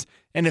 interceptions,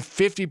 and a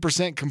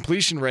 50%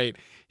 completion rate.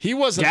 He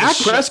wasn't Dak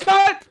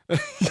Prescott?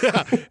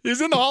 Yeah,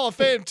 he's in the Hall of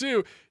Fame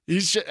too. He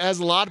has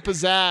a lot of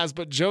pizzazz,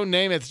 but Joe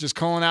Namath just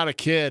calling out a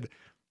kid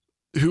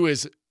who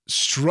is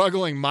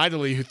struggling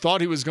mightily, who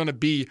thought he was going to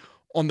be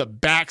on the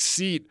back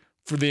seat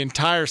for the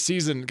entire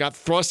season, got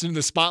thrust into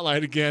the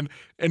spotlight again,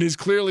 and he's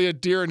clearly a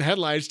deer in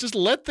headlights. Just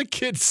let the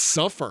kid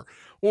suffer.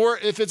 Or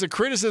if it's a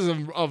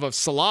criticism of a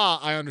Salah,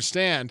 I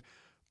understand,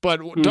 but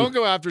don't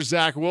go after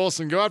Zach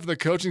Wilson. Go after the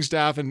coaching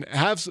staff and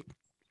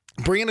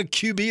bring in a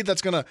QB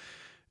that's going to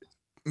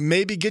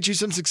maybe get you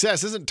some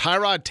success. Isn't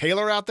Tyrod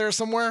Taylor out there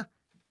somewhere?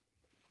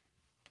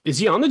 Is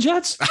he on the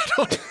Jets?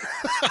 I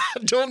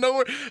don't know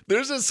where.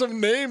 There's just some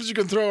names you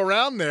can throw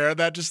around there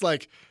that just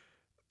like,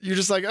 you're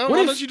just like,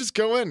 why don't you just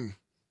go in?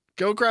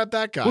 Go grab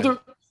that guy.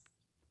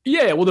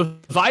 Well, the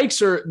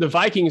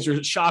Vikings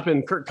are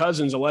shopping Kirk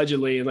Cousins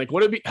allegedly, and like,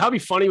 how'd be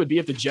funny would be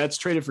if the Jets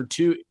traded for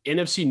two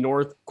NFC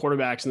North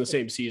quarterbacks in the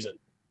same season.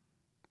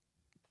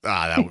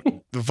 The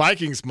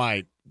Vikings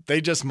might.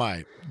 They just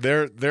might.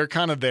 They're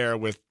kind of there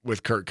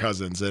with Kirk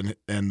Cousins and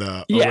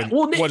what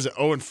is it?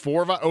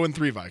 0-4,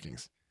 0-3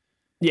 Vikings.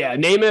 Yeah,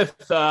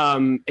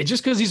 Namath. It's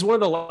just because he's one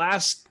of the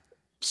last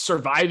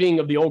surviving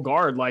of the old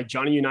guard. Like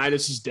Johnny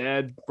Unitas is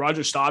dead.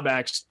 Roger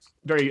Staubach's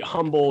very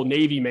humble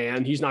Navy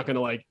man. He's not going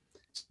to like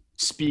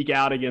speak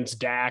out against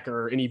Dak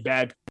or any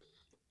bad,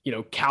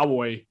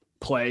 cowboy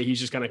play.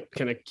 He's just going to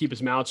kind of keep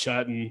his mouth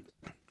shut and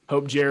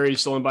hope Jerry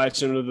still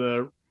invites him to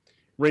the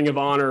Ring of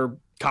Honor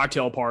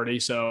cocktail party.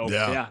 So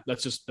yeah,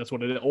 that's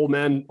what it is. Old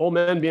men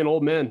being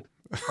old men,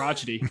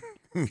 crotchety.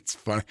 It's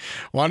funny.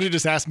 Why don't you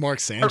just ask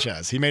Mark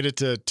Sanchez? He made it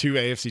to 2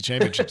 AFC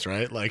championships,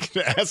 right? Like,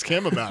 ask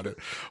him about it.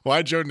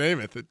 Why Joe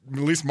Namath? At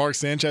least Mark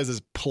Sanchez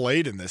has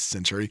played in this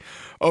century.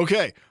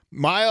 Okay,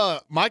 my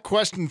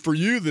question for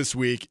you this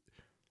week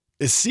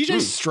is: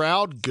 CJ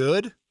Stroud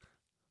good?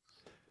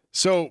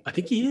 So I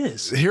think he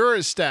is. Here are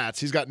his stats.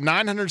 He's got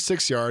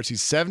 906 yards.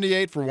 He's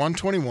 78 for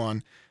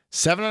 121,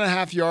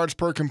 7.5 yards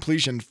per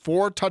completion,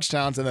 4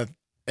 touchdowns,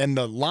 and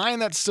the line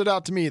that stood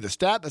out to me, the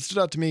stat that stood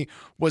out to me,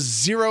 was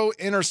 0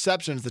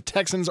 interceptions. The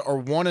Texans are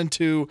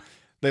 1-2.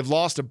 They've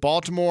lost to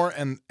Baltimore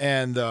and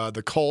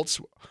the Colts.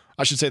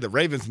 I should say the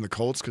Ravens and the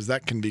Colts, because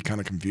that can be kind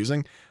of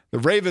confusing. The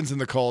Ravens and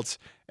the Colts,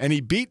 and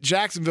he beat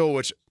Jacksonville,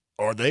 which,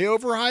 are they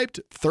overhyped?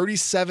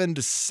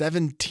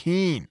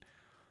 37-17.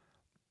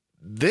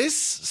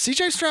 This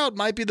CJ Stroud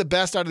might be the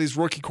best out of these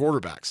rookie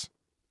quarterbacks.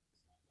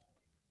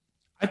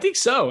 I think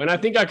so. And I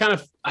think I'll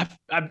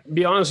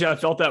be honest with you, I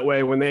felt that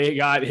way when they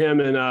got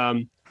him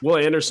and Will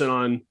Anderson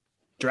on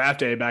draft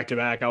day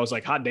back-to-back. I was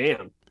like, hot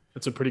damn,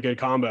 that's a pretty good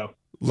combo.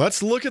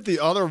 Let's look at the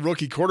other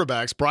rookie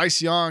quarterbacks.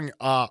 Bryce Young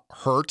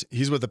hurt.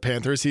 He's with the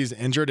Panthers. He's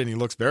injured, and he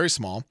looks very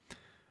small.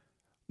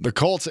 The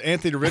Colts,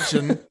 Anthony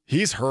Richardson,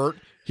 he's hurt.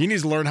 He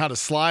needs to learn how to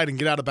slide and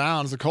get out of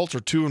bounds. The Colts are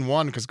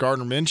 2-1 because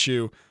Gardner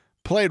Minshew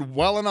played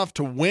well enough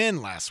to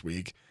win last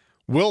week.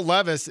 Will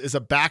Levis is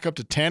a backup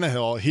to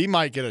Tannehill. He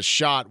might get a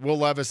shot. Will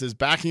Levis is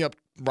backing up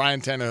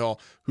Ryan Tannehill,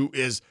 who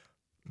is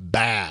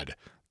bad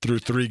through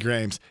 3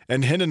 games.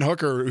 And Hendon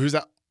Hooker, who's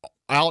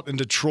out in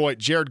Detroit.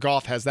 Jared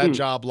Goff has that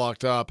job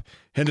locked up.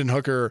 Hendon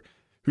Hooker,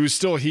 who's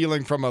still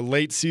healing from a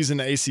late season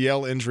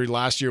ACL injury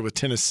last year with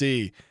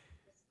Tennessee.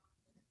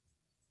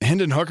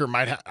 Hendon Hooker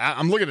might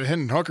I'm looking at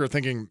Hendon Hooker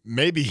thinking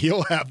maybe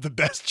he'll have the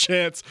best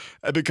chance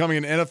at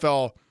becoming an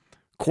NFL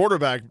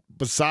quarterback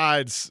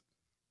besides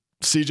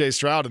CJ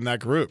Stroud in that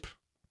group.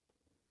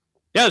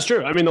 Yeah, it's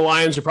true. I mean, the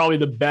Lions are probably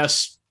the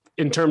best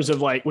in terms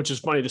of, like, which is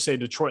funny to say,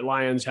 Detroit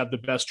Lions have the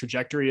best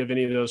trajectory of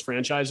any of those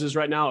franchises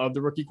right now of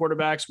the rookie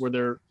quarterbacks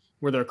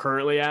where they're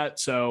currently at.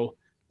 So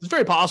it's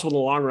very possible in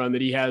the long run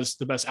that he has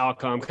the best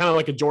outcome, kind of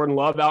like a Jordan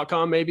Love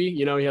outcome. Maybe,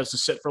 he has to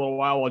sit for a little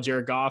while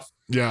Jared Goff,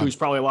 who's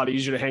probably a lot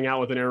easier to hang out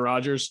with than Aaron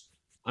Rodgers,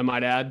 I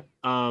might add.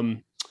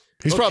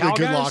 He's probably a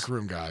good locker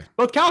room guy.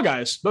 Both Cal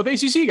guys, both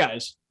ACC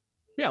guys.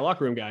 Yeah,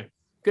 locker room guy.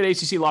 Good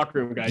ACC locker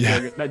room guy,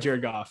 that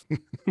Jared Goff.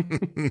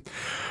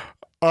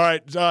 All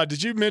right.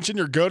 Did you mention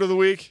your go to the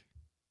week?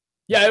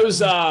 Yeah, it was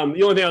the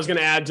only thing I was going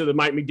to add to the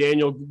Mike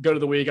McDaniel go to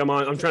the week. I'm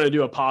trying to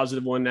do a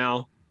positive one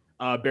now.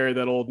 Bury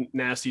that old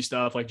nasty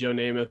stuff like Joe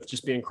Namath,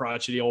 just being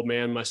crotchety old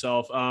man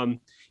myself.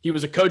 He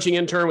was a coaching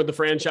intern with the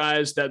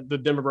franchise, the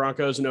Denver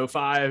Broncos in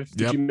 2005.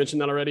 Did you mention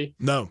that already?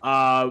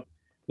 No.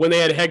 When they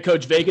had a head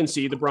coach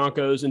vacancy, the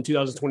Broncos in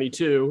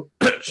 2022,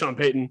 Sean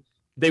Payton,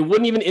 they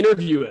wouldn't even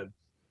interview him.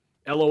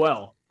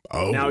 LOL.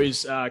 Oh. Now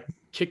he's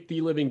kicked the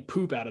living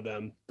poop out of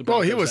them. The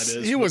Broncos,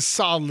 he was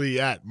solidly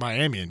at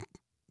Miami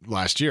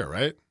last year,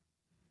 right?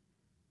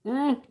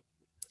 Sean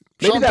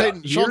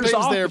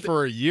Payton's there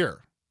for a year.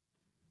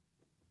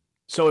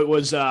 So it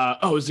was it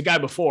was the guy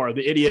before,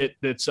 the idiot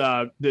that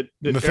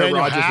Aaron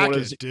Rodgers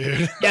wanted,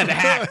 dude.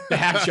 Yeah, the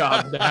hack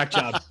job.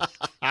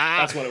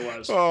 That's what it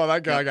was. Oh,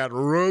 that guy got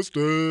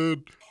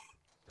roasted.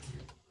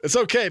 It's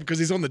okay because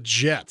he's on the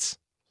Jets.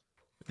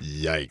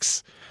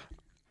 Yikes.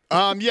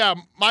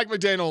 Mike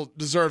McDaniel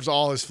deserves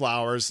all his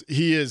flowers.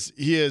 He is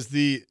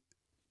the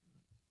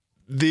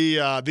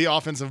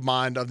offensive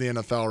mind of the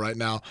NFL right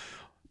now.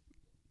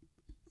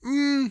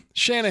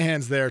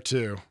 Shanahan's there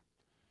too.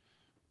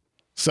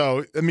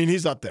 So, I mean,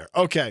 he's up there.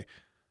 Okay.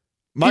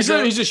 He's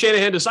a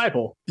Shanahan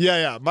disciple.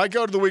 Yeah. My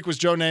go to the week was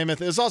Joe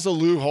Namath. It's also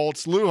Lou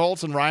Holtz. Lou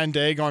Holtz and Ryan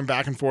Day going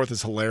back and forth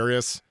is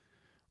hilarious.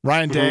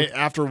 Ryan Day,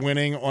 after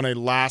winning on a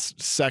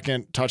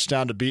last-second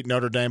touchdown to beat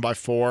Notre Dame by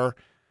 4,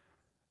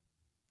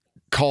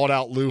 called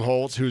out Lou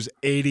Holtz, who's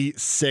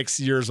 86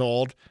 years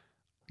old.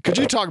 Could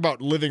you talk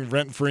about living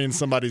rent-free in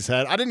somebody's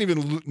head? I didn't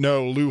even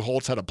know Lou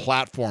Holtz had a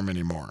platform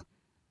anymore.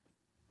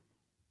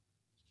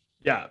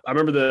 Yeah, I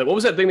remember what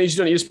was that thing they used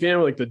to do on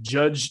ESPN, like the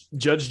judge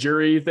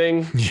jury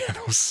thing? Yeah,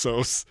 that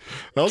was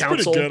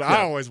pretty good. Yeah.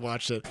 I always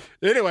watched it.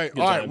 Anyway,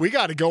 all right, we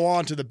got to go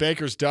on to the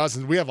Baker's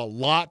Dozen. We have a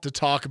lot to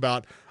talk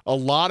about, a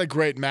lot of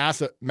great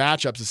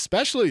matchups,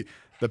 especially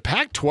the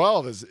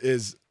Pac-12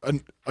 is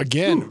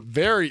again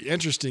very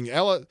interesting.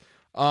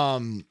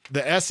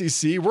 The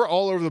SEC, we're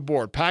all over the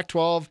board.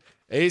 Pac-12,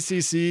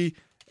 ACC,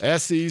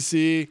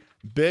 SEC,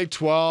 Big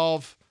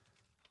 12.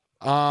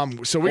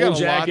 So we got a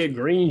jacket,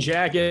 green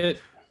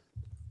jacket.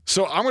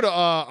 So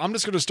I'm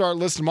just gonna start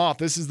listing them off.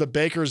 This is the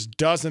Baker's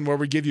Dozen, where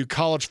we give you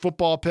college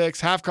football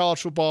picks, half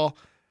college football,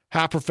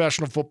 half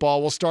professional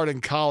football. We'll start in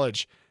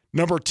college.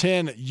 Number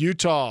 10,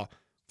 Utah.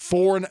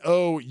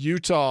 4-0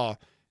 Utah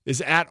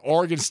is at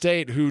Oregon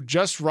State, who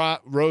just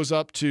rose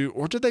up to,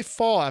 or did they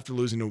fall after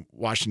losing to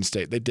Washington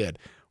State? They did.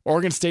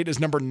 Oregon State is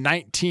number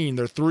 19.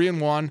 They're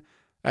 3-1.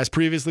 As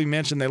previously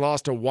mentioned, they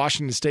lost to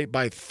Washington State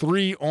by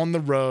 3 on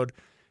the road.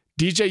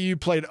 DJU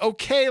played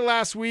okay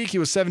last week. He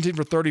was 17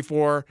 for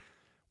 34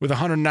 with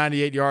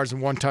 198 yards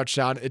and 1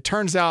 touchdown. It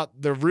turns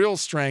out the real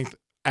strength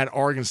at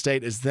Oregon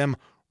State is them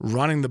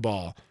running the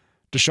ball.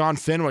 Deshaun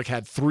Fenwick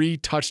had 3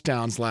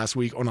 touchdowns last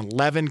week on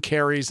 11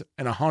 carries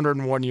and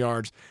 101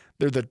 yards.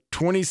 They're the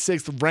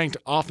 26th ranked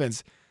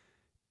offense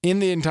in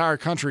the entire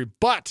country,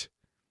 but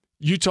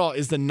Utah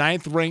is the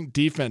 9th ranked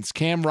defense.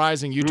 Cam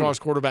Rising, Utah's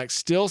quarterback,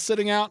 still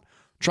sitting out,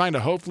 trying to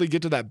hopefully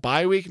get to that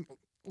bye week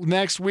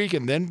next week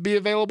and then be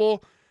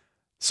available.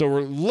 So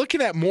we're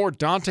looking at more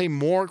Dante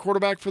Moore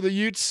quarterback for the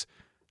Utes.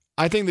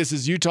 I think this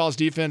is Utah's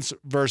defense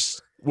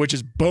which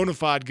is bona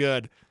fide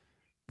good,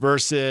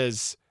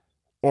 versus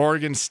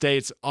Oregon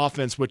State's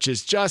offense, which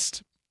is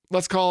just,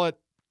 let's call it,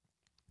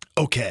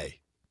 okay.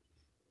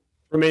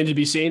 Remains to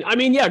be seen. I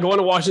mean, yeah, going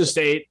to Washington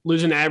State,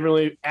 losing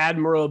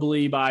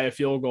admirably by a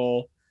field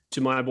goal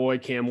to my boy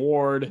Cam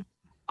Ward.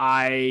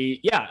 I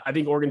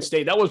think Oregon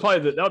State,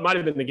 that might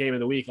have been the game of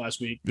the week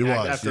last week.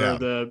 After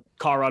the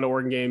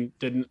Colorado-Oregon game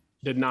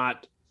did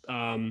not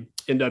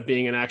end up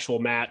being an actual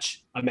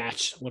match.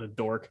 What a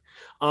dork.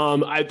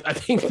 I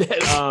think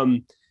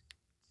that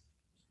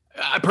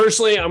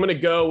personally, I'm going to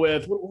go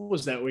with, what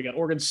was that? We got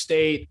Oregon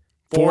State,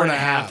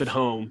 4.5 at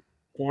home.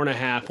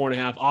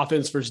 4.5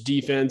 offense versus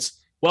defense.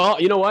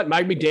 Well, you know what?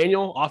 Mike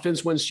McDaniel,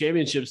 offense wins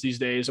championships these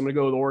days. I'm going to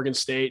go with Oregon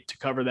State to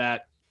cover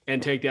that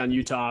and take down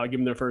Utah, give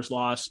them their first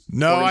loss.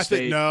 No, Oregon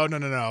State. No.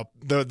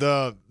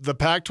 The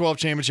Pac-12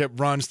 championship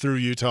runs through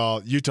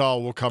Utah. Utah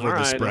will cover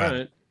the spread. All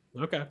right.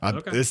 Okay.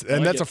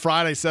 And that's a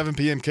Friday 7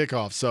 p.m.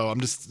 kickoff. So I'm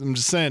just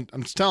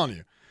telling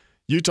you,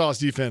 Utah's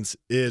defense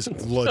is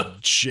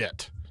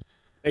legit.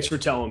 Thanks for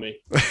telling me.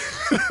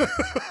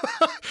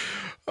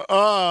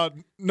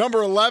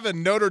 Number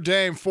 11, Notre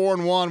Dame,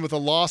 4-1 with a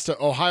loss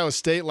to Ohio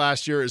State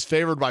last year, is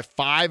favored by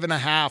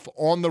 5.5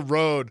 on the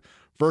road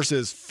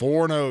versus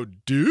 4-0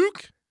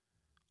 Duke.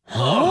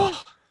 Huh?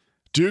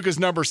 Duke is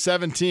number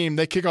 17.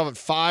 They kick off at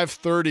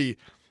 5:30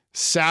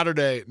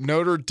 Saturday.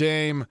 Notre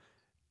Dame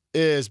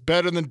is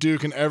better than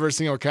Duke in every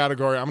single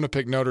category. I'm going to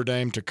pick Notre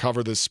Dame to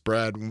cover this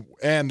spread,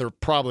 and they're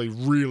probably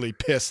really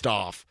pissed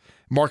off.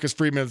 Marcus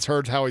Freeman has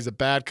heard how he's a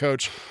bad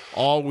coach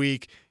all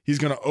week. He's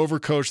going to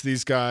overcoach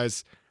these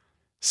guys.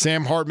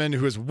 Sam Hartman,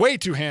 who is way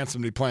too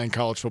handsome to be playing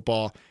college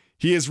football,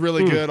 he is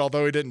really good,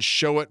 although he didn't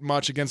show it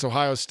much against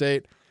Ohio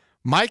State.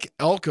 Mike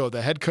Elko,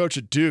 the head coach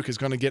at Duke, is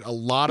going to get a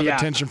lot of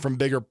attention from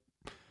bigger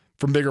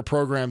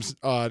programs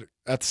at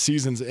the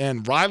season's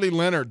end. Riley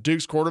Leonard,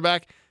 Duke's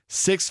quarterback,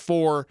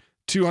 6'4",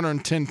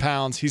 210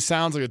 pounds. He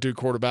sounds like a Duke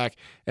quarterback.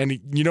 And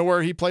you know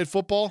where he played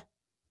football?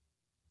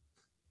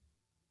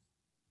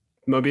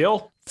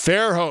 Mobile?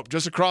 Fairhope,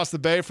 just across the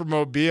bay from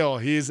Mobile.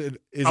 He's a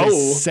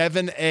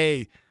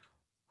 7A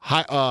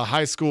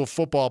high school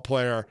football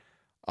player.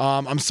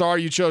 I'm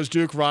sorry you chose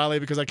Duke, Riley,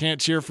 because I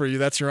can't cheer for you.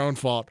 That's your own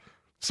fault.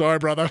 Sorry,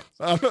 brother.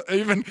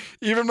 Even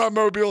my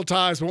Mobile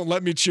ties won't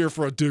let me cheer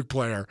for a Duke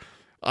player.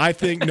 I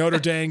think Notre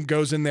Dame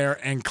goes in there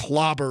and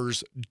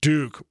clobbers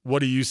Duke. What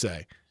do you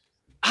say?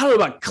 I don't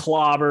know about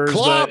clobbers,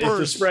 but if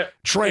the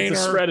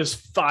spread is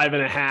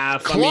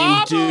 5.5.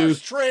 Clobbers, Duke,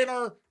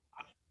 trainer.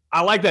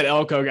 I like that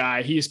Elko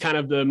guy. He's kind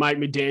of the Mike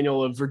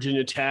McDaniel of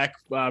Virginia Tech.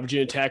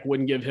 Virginia Tech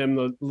wouldn't give him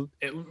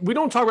we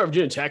don't talk about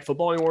Virginia Tech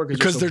football anymore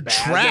because they're bad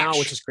trash now,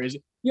 which is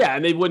crazy. Yeah,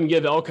 and they wouldn't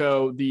give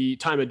Elko the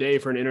time of day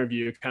for an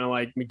interview, kind of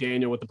like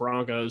McDaniel with the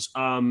Broncos.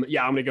 I'm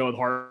going to go with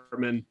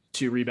Hartman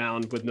to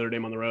rebound with Notre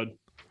Dame on the road.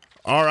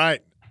 All right.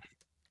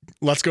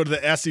 Let's go to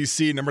the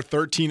SEC. Number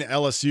 13,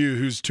 LSU,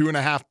 who's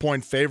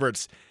 2.5-point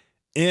favorites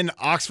in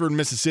Oxford,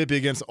 Mississippi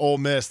against Ole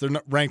Miss. They're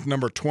ranked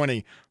number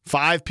 20.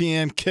 5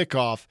 p.m.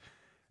 kickoff.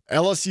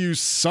 LSU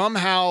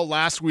somehow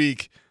last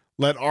week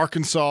let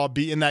Arkansas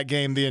be in that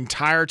game the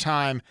entire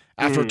time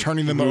after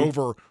turning them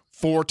over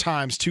 4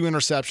 times, 2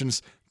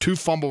 interceptions, 2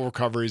 fumble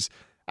recoveries.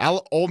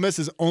 Ole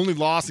Miss's only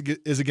loss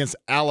is against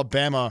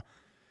Alabama,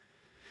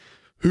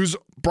 whose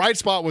bright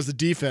spot was the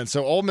defense.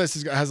 So Ole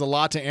Miss has a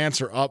lot to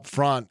answer up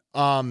front.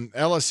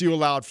 LSU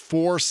allowed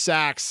 4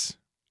 sacks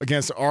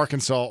against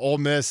Arkansas. Ole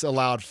Miss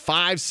allowed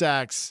 5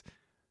 sacks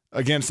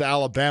against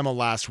Alabama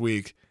last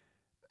week.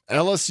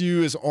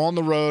 LSU is on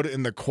the road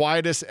in the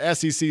quietest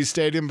SEC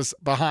stadium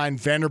behind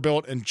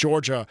Vanderbilt and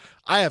Georgia.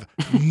 I have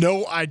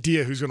no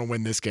idea who's going to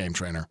win this game,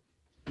 trainer.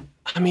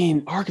 I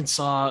mean,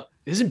 Arkansas,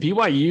 isn't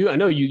BYU? I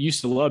know you used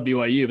to love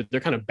BYU, but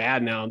they're kind of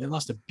bad now. They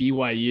lost to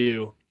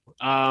BYU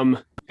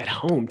at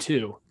home,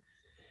 too.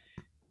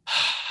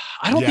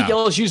 I don't think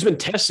LSU's been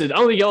tested. I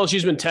don't think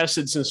LSU's been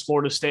tested since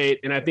Florida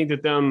State, and I think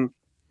that them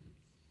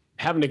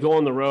having to go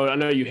on the road, I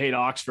know you hate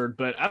Oxford,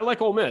 but I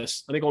like Ole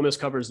Miss. I think Ole Miss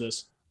covers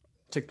this.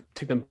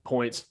 Take them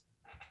points.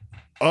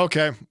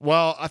 Okay.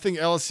 Well, I think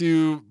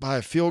LSU by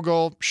a field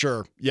goal.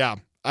 Sure. Yeah.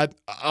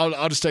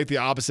 I'll just take the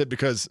opposite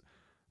because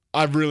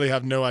I really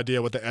have no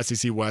idea what the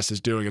SEC West is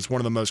doing. It's one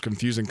of the most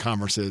confusing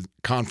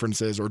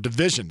conferences or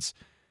divisions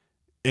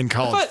in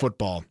college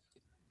football.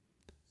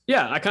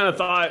 Yeah. I kind of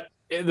thought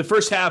the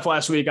first half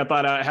last week, I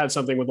thought I had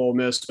something with Ole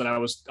Miss, but I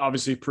was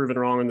obviously proven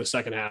wrong in the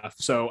second half.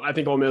 So I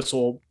think Ole Miss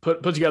will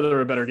put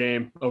together a better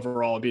game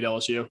overall and beat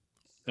LSU.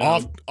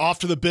 Off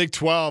to the Big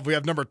 12. We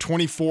have number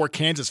 24,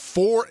 Kansas,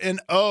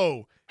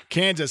 4-0.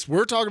 Kansas.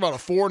 We're talking about a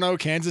 4-0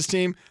 Kansas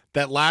team.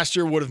 that last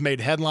year would have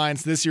made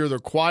headlines. This year they're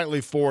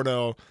quietly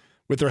 4-0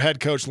 with their head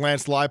coach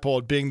Lance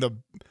Leipold being the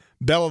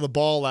belle of the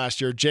ball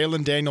last year.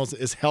 Jalen Daniels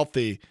is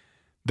healthy.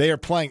 They are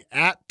playing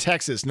at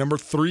Texas, number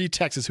 3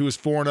 Texas, who is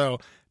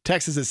 4-0.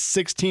 Texas is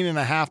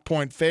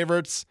 16.5-point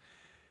favorites.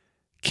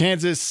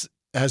 Kansas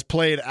has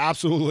played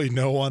absolutely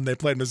no one. They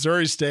played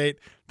Missouri State.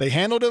 They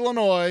handled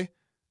Illinois,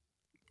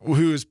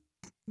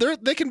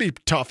 they can be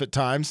tough at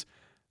times.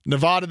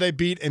 Nevada they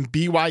beat, and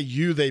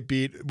BYU they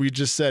beat. We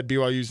just said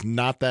BYU's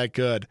not that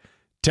good.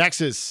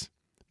 Texas,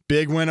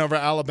 big win over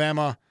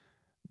Alabama.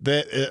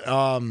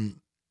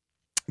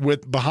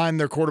 With behind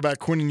their quarterback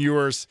Quinn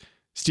Ewers,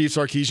 Steve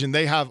Sarkisian,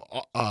 they have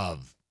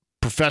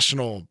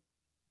professional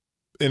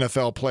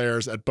NFL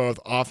players at both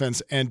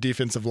offense and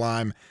defensive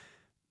line.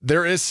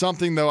 There is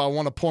something, though, I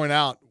want to point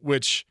out,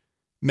 which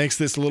makes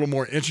this a little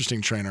more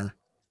interesting, Trainer.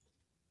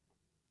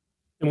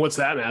 And what's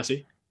that,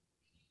 Massey?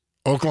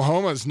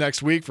 Oklahoma's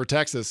next week for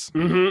Texas.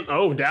 Mm-hmm.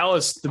 Oh,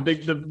 Dallas,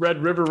 the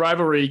Red River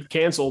rivalry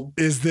canceled.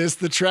 Is this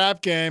the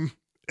trap game?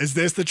 Is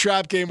this the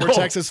trap game where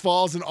Texas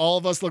falls and all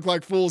of us look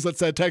like fools that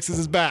said Texas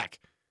is back?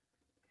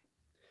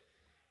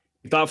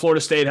 I thought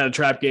Florida State had a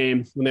trap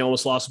game when they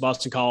almost lost to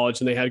Boston College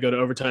and they had to go to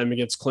overtime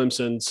against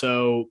Clemson.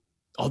 So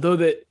although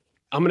that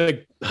I'm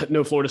going to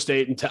know Florida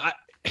State and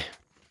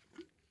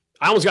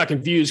I almost got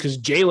confused because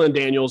Jalen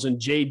Daniels and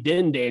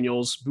Jaden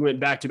Daniels, we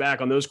went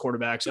back-to-back on those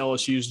quarterbacks.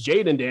 LSU's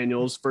Jaden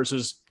Daniels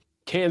versus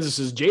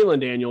Kansas's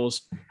Jalen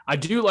Daniels. I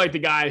do like the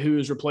guy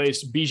who's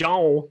replaced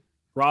Bijan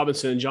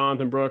Robinson,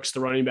 Jonathan Brooks, the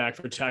running back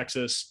for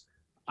Texas.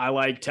 I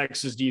like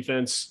Texas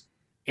defense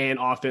and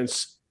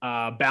offense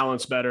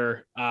balance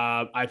better.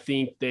 I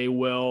think they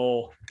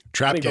will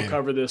they'll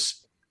cover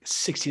this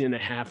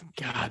 16.5.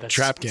 God, that's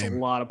a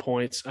lot of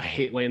points. I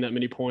hate laying that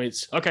many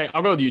points. Okay,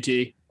 I'll go with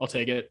UT. I'll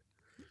take it.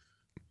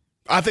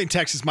 I think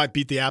Texas might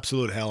beat the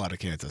absolute hell out of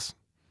Kansas.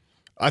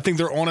 I think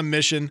they're on a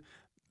mission.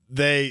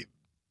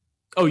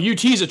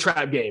 UT's a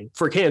trap game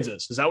for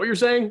Kansas. Is that what you're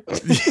saying?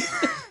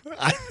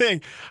 I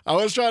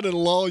was trying to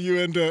lull you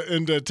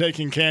into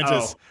taking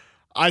Kansas.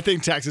 I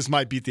think Texas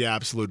might beat the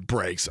absolute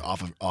brakes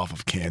off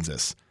of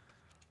Kansas.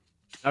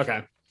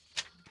 Okay.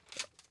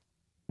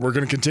 We're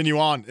going to continue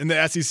on in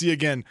the SEC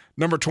again.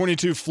 Number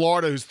 22,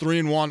 Florida, who's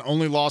 3-1,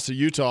 only lost to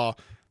Utah.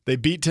 They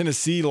beat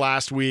Tennessee 2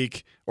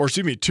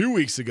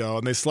 weeks ago,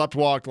 and they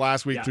sleptwalked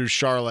last week through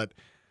Charlotte.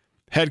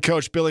 Head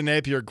coach Billy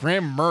Napier,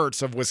 Graham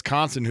Mertz of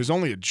Wisconsin, who's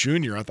only a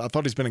junior. I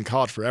thought he's been in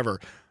college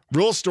forever.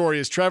 Real story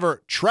is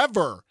Trevor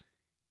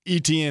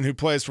Etienne, who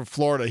plays for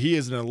Florida. He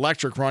is an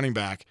electric running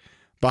back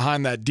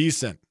behind that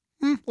decent,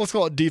 let's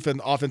call it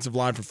defense offensive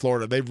line for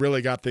Florida. They've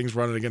really got things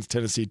running against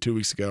Tennessee 2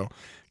 weeks ago.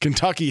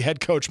 Kentucky head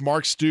coach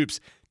Mark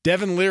Stoops.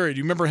 Devin Leary, do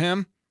you remember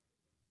him?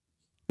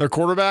 Their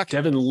quarterback?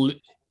 Devin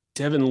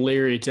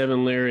Leary.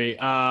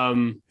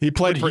 He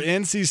played for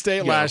NC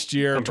State last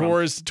year,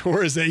 tore his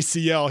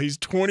ACL. He's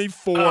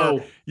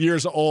 24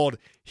 years old.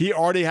 He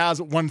already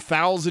has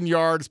 1,000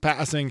 yards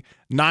passing,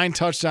 9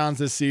 touchdowns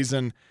this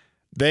season.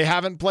 They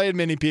haven't played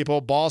many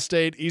people. Ball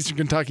State, Eastern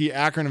Kentucky,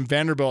 Akron, and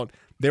Vanderbilt.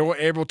 They were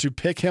able to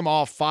pick him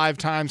off 5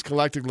 times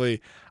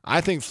collectively. I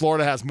think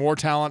Florida has more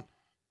talent.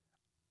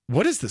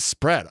 What is the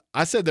spread?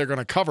 I said they're going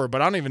to cover,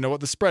 but I don't even know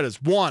what the spread is.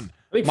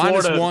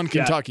 -1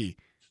 Kentucky.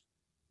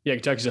 Yeah,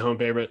 Kentucky's a home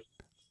favorite.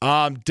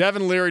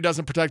 Devin Leary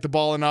doesn't protect the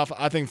ball enough.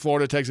 I think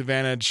Florida takes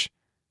advantage.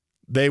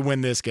 They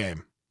win this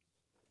game.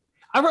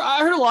 I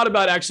heard a lot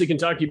about actually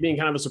Kentucky being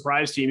kind of a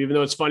surprise team, even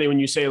though it's funny when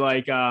you say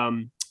like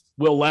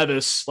Will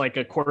Levis, like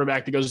a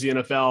quarterback that goes to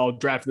the NFL,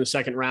 drafted in the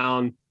second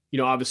round,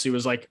 obviously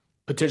was like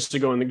potentially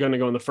going to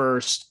go in the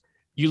first.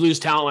 You lose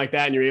talent like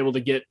that and you're able to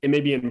get and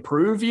maybe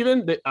improve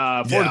even.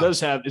 Florida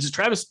does have, is it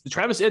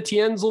Travis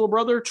Etienne's little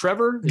brother,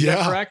 Trevor? Is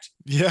that correct?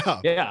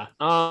 Yeah. Yeah.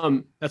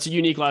 That's a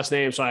unique last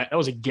name. So that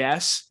was a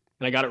guess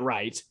and I got it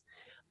right.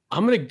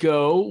 I'm going to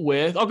go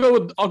with, I'll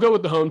go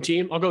with the home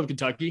team. I'll go with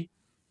Kentucky.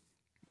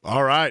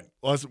 All right.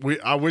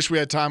 I wish we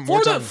had time.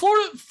 Florida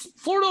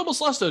almost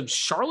lost to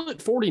Charlotte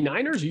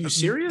 49ers. Are you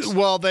serious?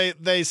 Well, they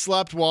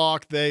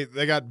sleptwalked.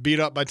 They got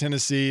beat up by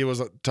Tennessee. It was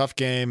a tough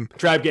game.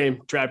 Trap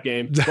game.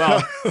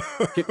 Well,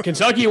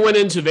 Kentucky went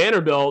into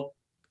Vanderbilt,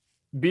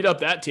 beat up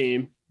that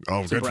team.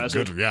 Oh,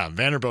 good. Yeah,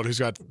 Vanderbilt, who's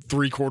got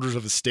 3/4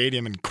 of the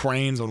stadium and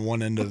cranes on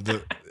one end of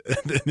the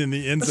in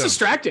the end zone. That's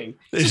distracting.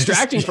 It's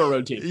distracting for a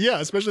road team. Yeah,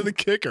 especially the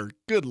kicker.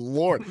 Good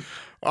Lord.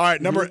 All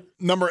right,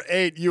 number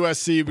 8,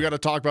 USC. We got to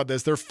talk about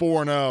this. They're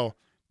 4-0.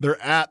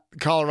 They're at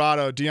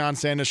Colorado. Deion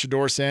Sanders,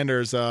 Shedeur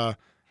Sanders,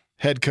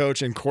 head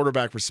coach and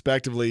quarterback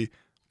respectively.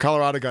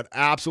 Colorado got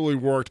absolutely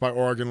worked by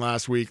Oregon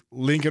last week.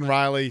 Lincoln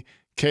Riley,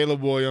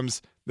 Caleb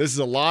Williams. This is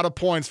a lot of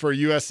points for a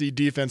USC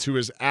defense who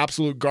is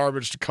absolute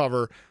garbage to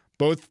cover.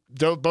 Both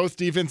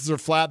defenses are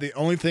flat. The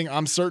only thing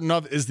I'm certain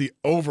of is the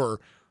over.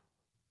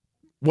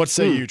 What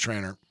say you,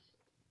 Trainer?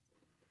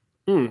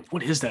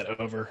 What is that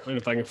over? I don't know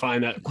if I can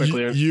find that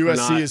quickly.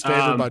 USC is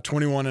favored by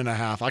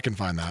 21.5. I can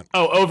find that.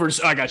 Oh,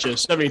 overs. I got you.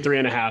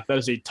 73.5. That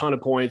is a ton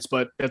of points,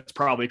 but that's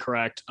probably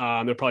correct.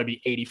 There'll probably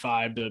be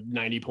 85 to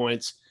 90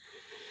 points.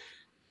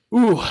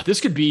 Ooh, this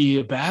could be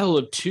a battle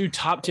of two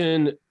top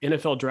 10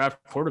 NFL draft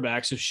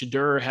quarterbacks. If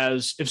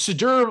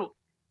Shadur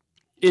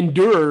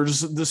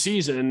endures the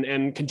season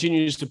and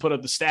continues to put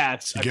up the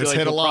stats, He I feel gets like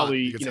hit a he'll lot.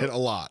 probably He gets hit a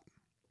lot.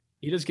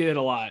 He does get hit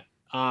a lot.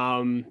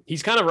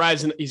 He's kind of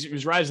rising. He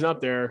was rising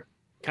up there.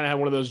 Kind of had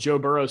one of those Joe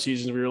Burrow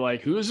seasons where you're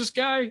like, who is this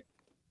guy?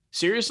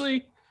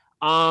 Seriously?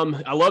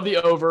 I love the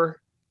over.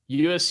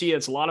 USC,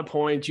 it's a lot of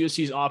points.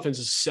 USC's offense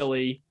is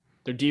silly.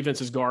 Their defense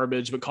is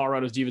garbage, but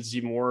Colorado's defense is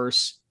even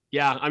worse.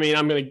 Yeah, I mean,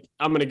 I'm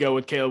gonna go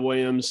with Caleb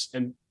Williams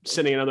and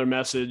sending another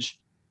message.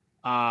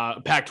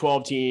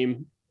 Pac-12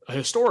 team, a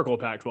historical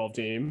Pac-12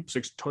 team,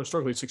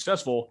 historically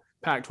successful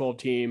Pac-12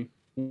 team,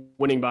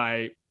 winning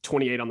by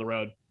 28 on the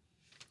road.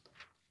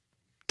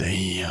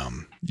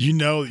 Damn. You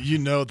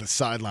know the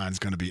sideline's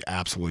going to be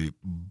absolutely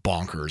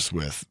bonkers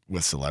with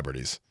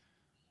celebrities.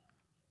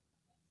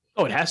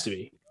 Oh, it has to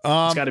be.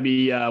 It's got to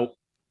be.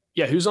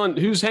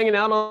 Who's hanging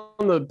out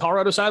on the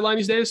Colorado sideline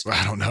these days?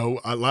 I don't know.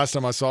 Last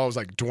time I saw it was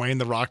like Dwayne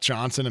the Rock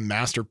Johnson and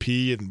Master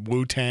P and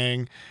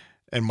Wu-Tang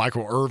and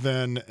Michael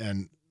Irvin,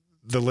 and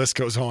the list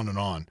goes on and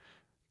on.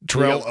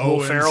 Terrell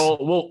Owens.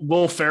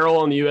 Will Ferrell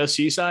on the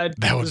USC side.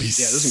 That would be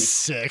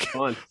sick.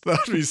 Fun. That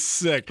would be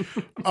sick.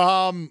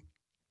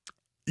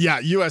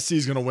 Yeah, USC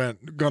is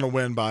gonna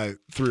win by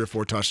 3 or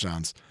 4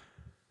 touchdowns.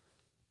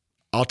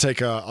 I'll take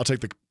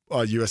the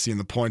USC in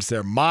the points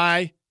there.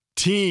 My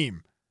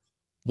team,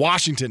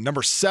 Washington,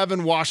 number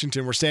 7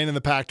 Washington, we're staying in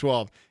the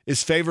Pac-12,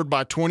 is favored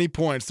by 20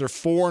 points. They're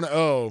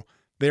 4-0.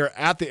 They are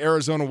at the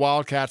Arizona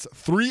Wildcats,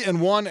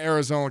 3-1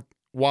 Arizona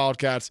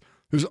Wildcats,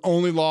 whose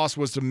only loss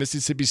was to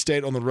Mississippi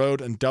State on the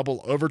road in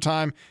double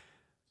overtime.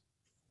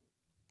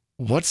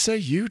 What say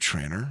you,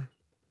 trainer?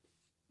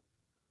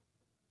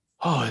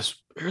 Oh,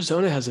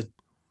 Arizona has a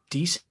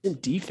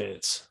decent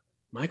defense.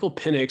 Michael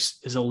Penix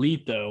is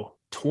elite, though.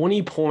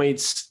 20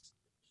 points.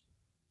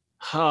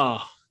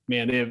 Oh,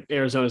 man,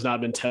 Arizona's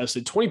not been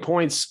tested. 20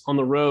 points on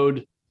the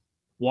road.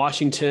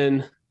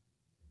 Washington.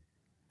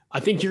 I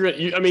think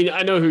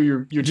I know who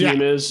your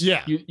team is.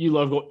 Yeah. You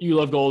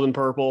love gold and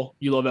purple.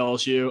 You love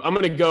LSU. I'm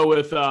going to go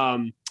with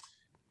I'll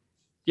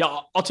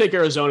take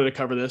Arizona to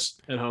cover this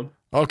at home.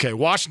 Okay,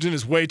 Washington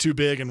is way too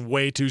big and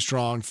way too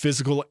strong,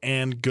 physical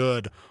and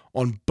good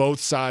on both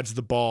sides of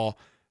the ball.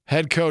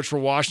 Head coach for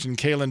Washington,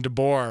 Kalen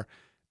DeBoer,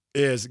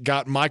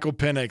 got Michael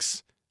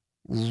Penix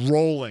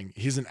rolling.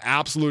 He's an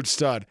absolute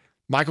stud.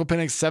 Michael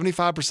Penix,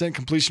 75%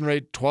 completion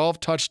rate,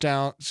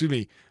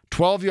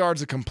 12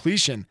 yards of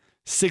completion,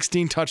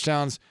 16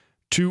 touchdowns,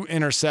 2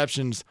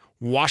 interceptions.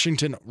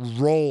 Washington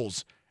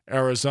rolls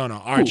Arizona.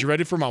 All right, You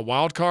ready for my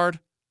wild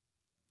card?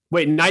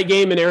 Wait, night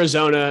game in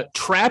Arizona,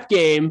 trap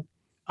game.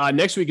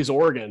 Next week is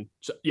Oregon.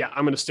 So, yeah,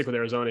 I'm going to stick with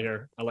Arizona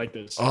here. I like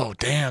this. Oh,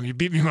 damn. You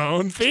beat me my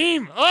own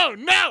theme. Oh,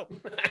 no.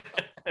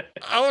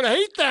 I would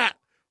hate that.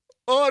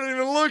 Oh, I didn't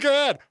even look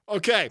ahead.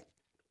 Okay.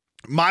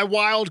 My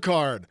wild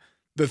card,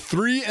 the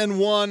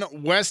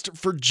 3-1 West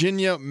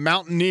Virginia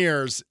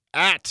Mountaineers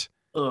at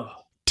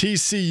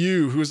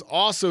TCU, who is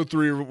also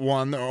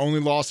 3-1. Their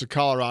only loss to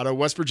Colorado.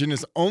 West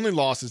Virginia's only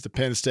loss is to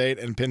Penn State,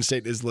 and Penn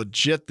State is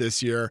legit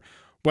this year.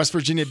 West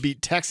Virginia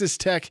beat Texas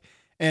Tech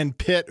and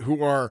Pitt,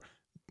 who are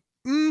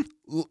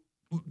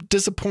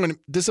disappointing,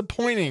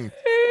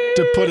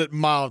 to put it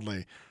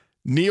mildly.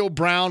 Neil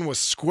Brown was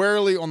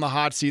squarely on the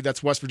hot seat.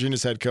 That's West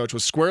Virginia's head coach.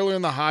 Was squarely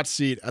on the hot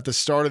seat at the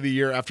start of the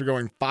year after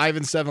going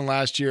 5-7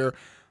 last year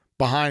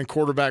behind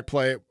quarterback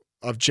play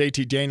of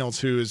JT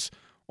Daniels, who is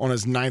on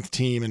his 9th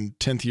team and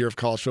 10th year of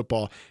college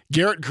football.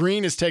 Garrett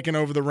Green is taking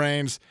over the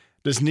reins.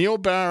 Does Neil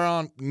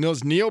Brown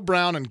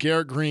and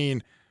Garrett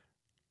Green,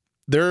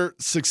 their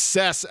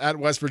success at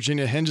West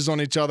Virginia hinges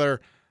on each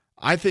other?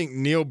 I think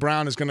Neil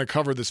Brown is going to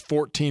cover this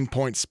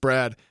 14-point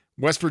spread.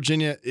 West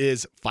Virginia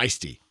is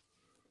feisty.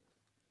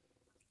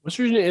 West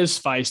Virginia is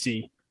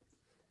feisty,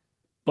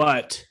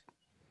 but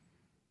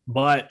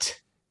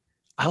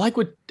I like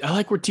where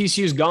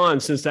TCU's gone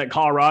since that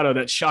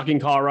shocking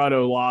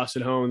Colorado loss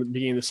at home at the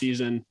beginning of the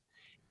season.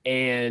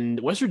 And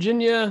West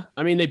Virginia,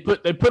 I mean, they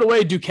put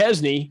away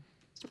Duquesne.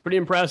 It's pretty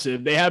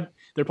impressive. They're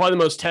probably the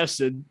most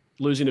tested,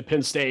 losing to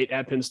Penn State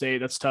at Penn State.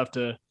 That's tough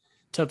to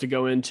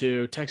go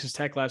into. Texas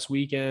Tech last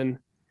weekend,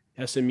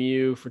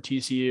 SMU for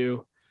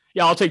TCU.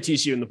 Yeah, I'll take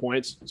TCU in the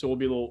points. So we'll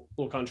be a little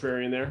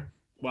contrarian there.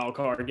 Wild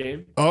card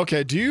game.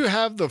 Okay. Do you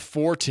have the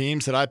 4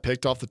 teams that I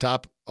picked off the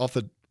top of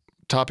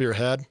your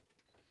head?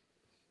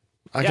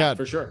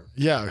 For sure.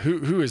 Yeah.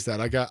 Who is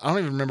that? I don't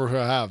even remember who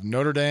I have.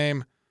 Notre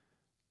Dame,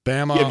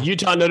 Bama. You have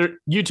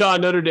Utah,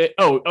 Notre Dame.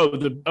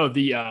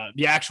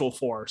 The actual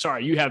 4.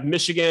 Sorry. You have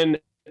Michigan,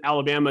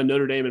 Alabama,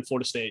 Notre Dame, and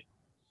Florida State.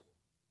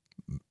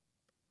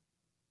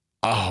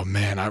 Oh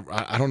man.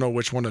 I don't know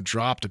which one to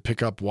drop to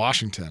pick up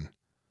Washington.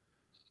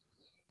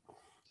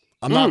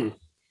 I'm not.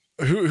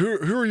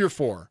 Who are your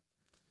 4?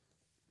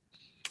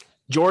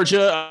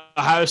 Georgia,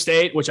 Ohio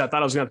State, which I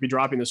thought I was going to have to be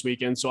dropping this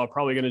weekend, so I'm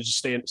probably going to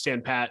just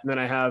stand pat. And then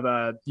I have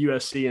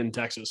USC and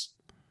Texas.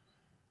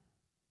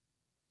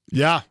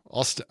 Yeah,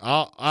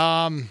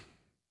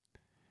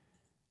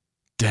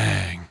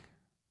 dang,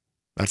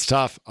 That's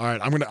tough. All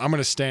right, I'm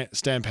gonna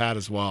stand pat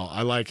as well.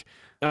 I like.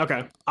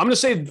 Okay, I'm gonna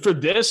say for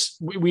this,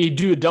 we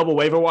do a double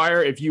waiver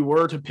wire. If you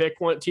were to pick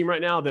one team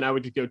right now, then I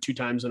would go 2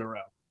 times in a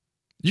row.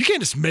 You can't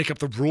just make up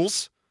the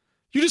rules.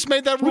 You just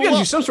made that rule. We gotta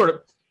up. do some sort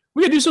of.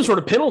 We gotta do some sort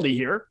of penalty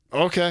here.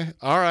 Okay.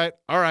 All right.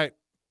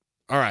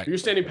 You're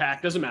standing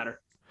pat. Doesn't matter.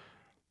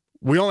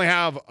 We only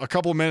have a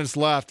couple of minutes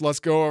left.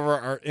 Let's go over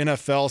our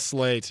NFL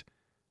slate.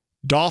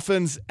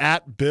 Dolphins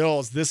at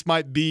Bills. This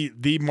might be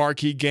the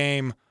marquee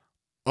game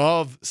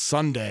of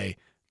Sunday.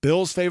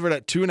 Bills favored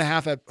at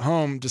 2.5 at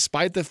home,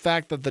 despite the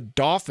fact that the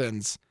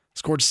Dolphins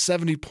scored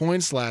 70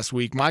 points last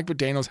week. Mike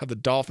McDaniels had the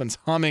Dolphins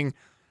humming.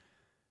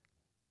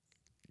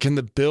 Can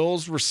the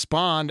Bills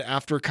respond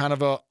after kind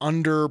of a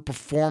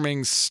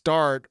underperforming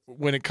start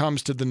when it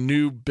comes to the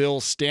new Bill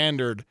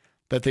standard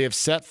that they have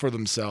set for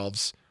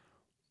themselves?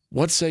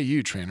 What say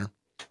you, trainer?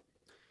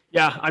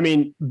 Yeah, I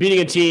mean,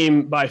 beating a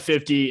team by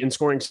 50 and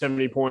scoring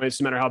 70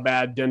 points, no matter how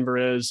bad Denver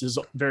is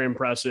very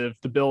impressive.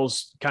 The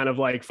Bills kind of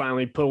like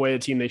finally put away a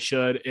team they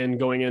should, and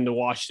going into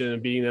Washington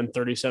and beating them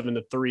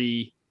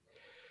 37-3.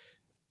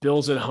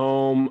 Bills at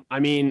home. I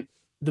mean,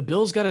 the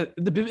Bills if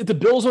the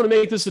Bills want to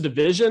make this a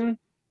division,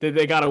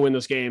 they got to win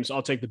this game. So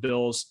I'll take the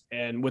Bills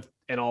and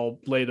I'll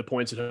lay the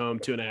points at home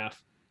 2.5.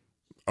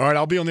 All right,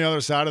 I'll be on the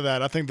other side of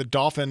that. I think the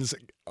Dolphins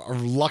are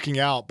lucking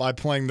out by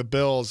playing the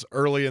Bills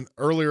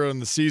earlier in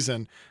the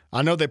season.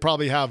 I know they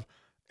probably have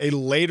a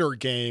later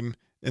game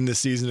in the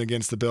season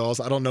against the Bills.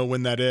 I don't know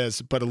when that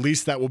is, but at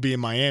least that will be in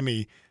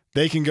Miami.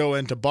 They can go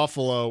into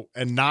Buffalo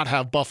and not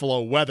have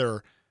Buffalo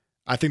weather.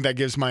 I think that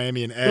gives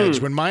Miami an edge.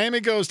 When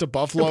Miami goes to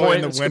Buffalo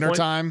in the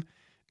wintertime,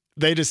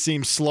 they just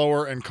seem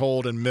slower and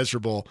cold and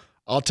miserable.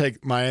 I'll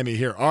take Miami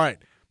here. All right,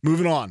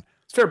 moving on.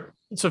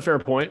 It's a fair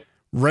point.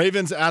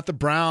 Ravens at the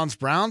Browns.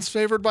 Browns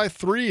favored by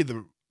 3.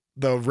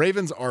 The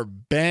Ravens are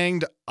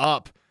banged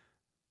up.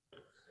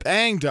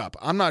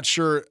 I'm not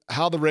sure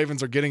how the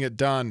Ravens are getting it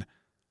done,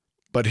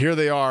 but here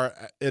they are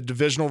at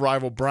divisional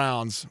rival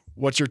Browns.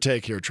 What's your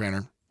take here,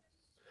 trainer?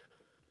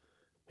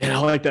 And I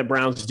like that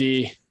Browns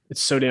D.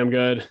 It's so damn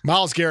good.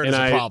 Myles Garrett is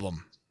a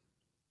problem.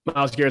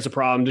 Myles Garrett's a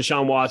problem.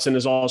 Deshaun Watson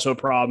is also a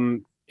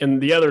problem in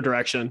the other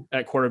direction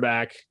at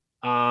quarterback.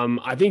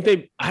 I think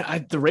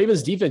the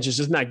Ravens defense just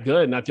isn't that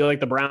good. And I feel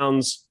like the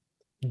Browns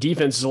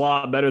defense is a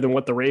lot better than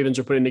what the Ravens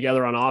are putting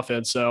together on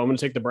offense. So I'm going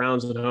to take the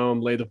Browns at home,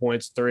 lay the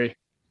points 3.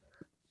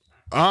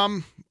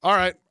 All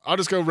right. I'll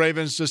just go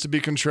Ravens just to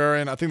be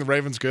contrarian. I think the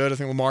Ravens good. I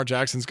think Lamar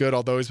Jackson's good,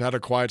 although he's had a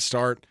quiet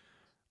start.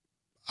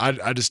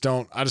 I just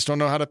don't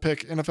know how to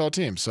pick NFL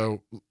teams.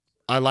 So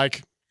I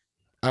like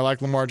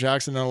Lamar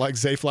Jackson and I like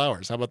Zay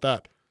Flowers. How about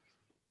that?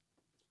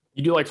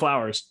 You do like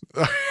Flowers.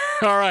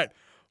 All right.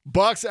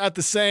 Bucks at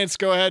the Saints.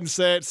 Go ahead and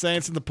say it.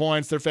 Saints in the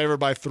points. They're favored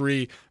by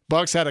 3.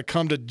 Bucks had to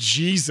come to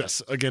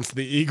Jesus against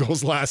the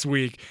Eagles last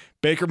week.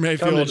 Baker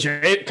Mayfield.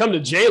 Come to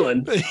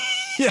Jalen.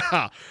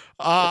 Yeah.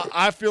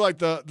 I feel like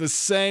the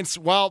Saints,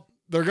 well,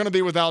 they're going to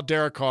be without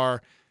Derek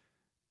Carr.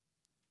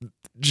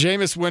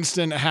 Jameis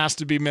Winston has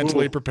to be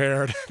mentally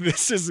prepared.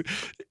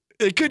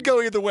 It could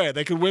go either way.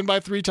 They could win by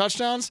 3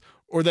 touchdowns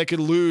or they could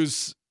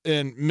lose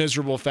in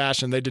miserable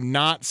fashion. They did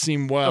not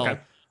seem well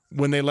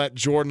when they let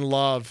Jordan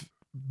Love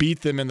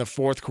beat them in the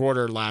fourth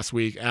quarter last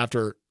week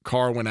after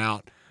Carr went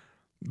out.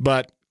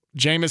 But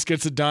Jameis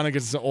gets it done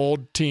against an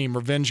old team,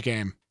 revenge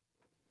game.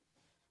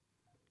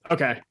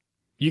 Okay.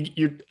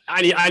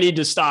 I need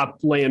to stop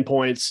laying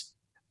points.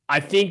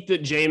 I think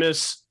that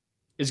Jameis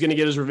is going to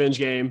get his revenge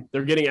game.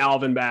 They're getting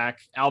Alvin back.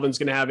 Alvin's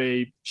going to have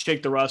a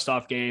shake the rust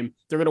off game.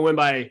 They're going to win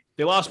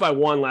they lost by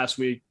 1 last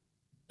week.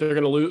 They're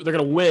going to lose. They're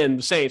going to win.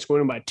 The Saints going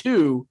to win by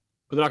 2,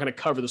 but they're not going to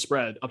cover the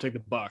spread. I'll take the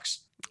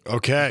Bucks.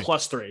 Okay.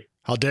 +3.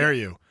 How dare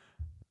you?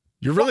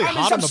 You're really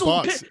hot on the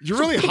Bucks. You're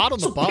really hot on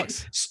the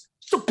Bucks.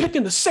 Still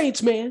picking the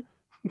Saints, man.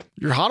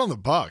 You're hot on the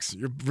Bucks.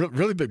 You're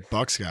really big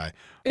Bucks guy.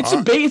 It's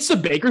the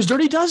Baker's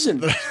Dirty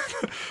Dozen.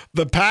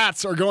 The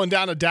Pats are going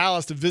down to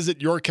Dallas to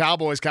visit your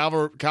Cowboys.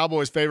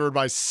 Cowboys favored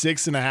by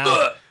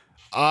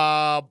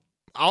 6.5.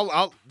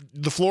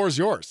 The floor is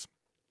yours.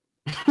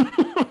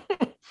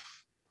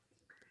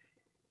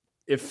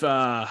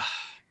 Oh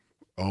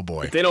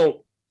boy. If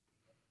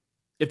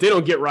they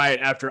don't get right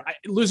after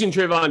losing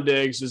Trayvon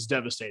Diggs is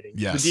devastating.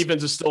 Yes. The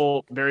defense is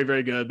still very,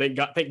 very good.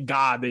 Thank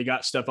God they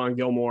got Stephon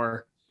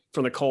Gilmore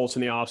from the Colts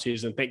in the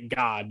offseason. Thank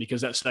God, because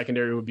that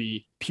secondary would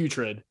be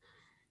putrid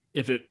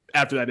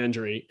after that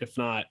injury. If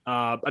not,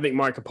 I think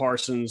Micah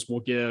Parsons will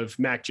give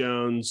Mac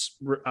Jones,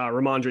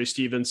 Ramondre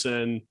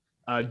Stevenson,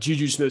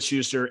 Juju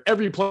Smith-Schuster,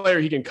 every player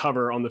he can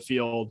cover on the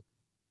field,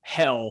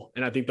 hell.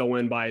 And I think they'll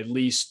win by at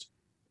least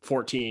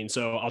 14.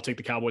 So I'll take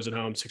the Cowboys at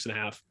home,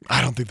 6.5.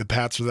 I don't think the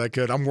Pats are that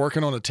good. I'm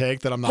working on a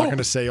take that I'm not going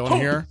to say on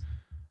here.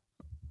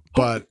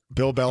 But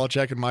Bill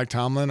Belichick and Mike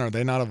Tomlin, are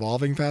they not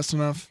evolving fast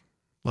enough?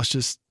 Let's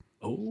just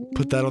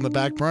put that on the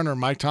back burner.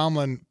 Mike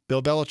Tomlin,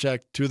 Bill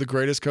Belichick, 2 of the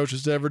greatest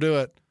coaches to ever do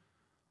it.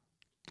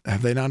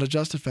 Have they not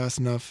adjusted fast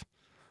enough?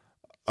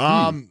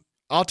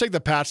 I'll take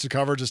the Pats to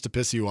cover just to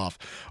piss you off.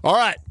 All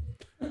right.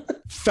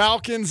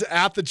 Falcons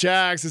at the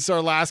Jags. This is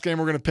our last game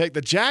we're going to pick.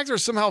 The Jags are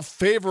somehow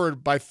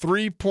favored by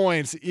 3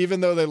 points,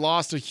 even though they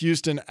lost to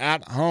Houston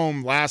at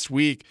home last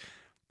week.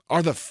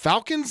 Are the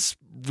Falcons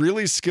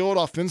really skilled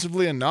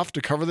offensively enough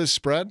to cover this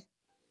spread?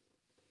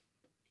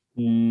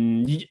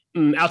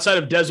 Outside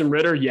of Desmond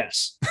Ritter,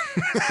 yes.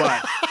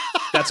 But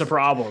that's a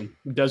problem.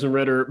 Desmond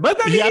Ritter.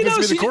 But he happens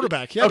to be the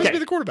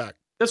quarterback.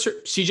 That's true.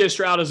 CJ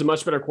Stroud is a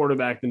much better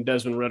quarterback than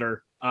Desmond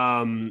Ritter.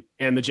 And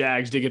the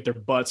Jags did get their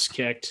butts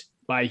kicked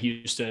by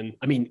Houston.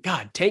 I mean,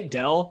 God, Tank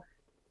Dell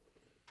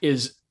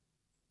is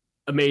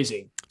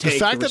amazing. The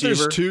fact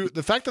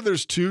that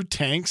there's two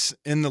tanks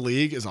in the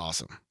league is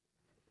awesome.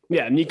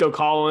 Yeah, Nico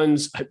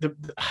Collins.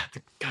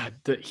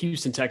 The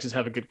Houston Texans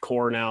have a good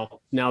core now.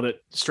 Now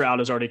that Stroud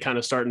is already kind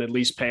of starting to at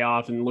least pay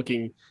off and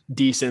looking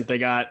decent, they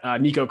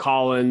got Nico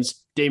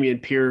Collins,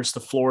 Dameon Pierce, the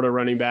Florida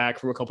running back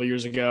from a couple of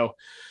years ago.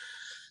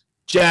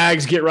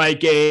 Jags get right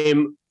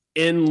game.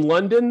 In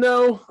London,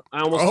 though,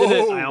 I almost did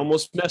it. I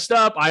almost messed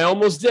up. I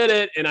almost did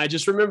it, and I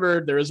just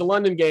remembered there is a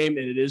London game,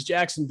 and it is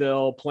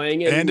Jacksonville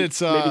playing in. And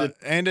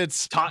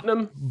it's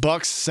Tottenham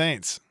Bucks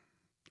Saints.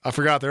 I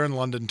forgot they're in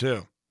London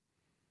too.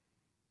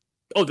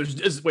 Oh,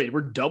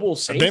 we're double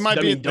Saints. They might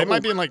be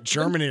in like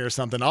Germany or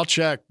something. I'll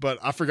check, but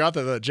I forgot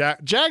that the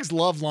Jags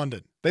love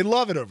London. They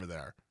love it over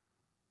there.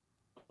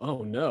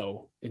 Oh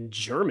no, in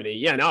Germany.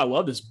 Yeah, now I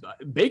love this.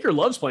 Baker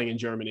loves playing in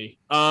Germany.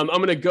 I'm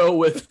gonna go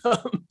with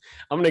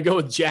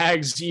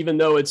Jags, even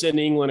though it's in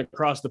England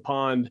across the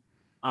pond.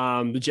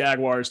 The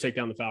Jaguars take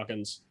down the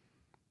Falcons,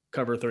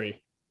 cover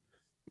 3.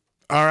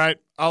 All right,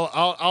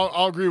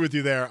 I'll agree with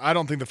you there. I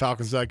don't think the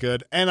Falcons are that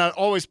good, and I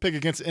always pick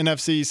against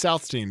NFC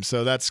South teams,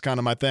 so that's kind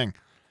of my thing.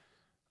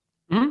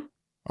 Mm-hmm.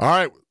 All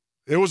right,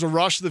 it was a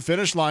rush to the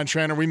finish line,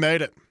 Trainer. We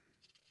made it.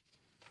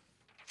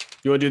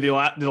 You want to do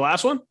the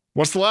last one?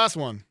 What's the last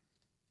one?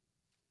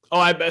 Oh,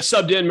 I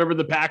subbed in. Remember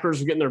the Packers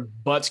were getting their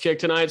butts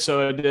kicked tonight,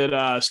 so I did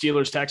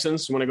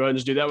Steelers-Texans. You want to go ahead and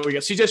just do that? We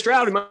got CJ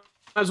Stroud. We might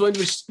as well end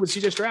with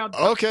CJ Stroud.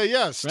 Okay,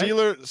 yeah.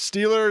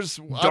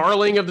 Steelers.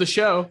 Darling of the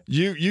show.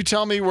 You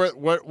tell me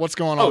what's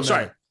going on. Oh,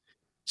 sorry. There.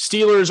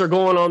 Steelers are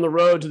going on the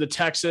road to the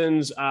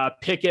Texans.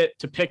 Pickett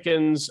to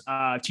Pickens,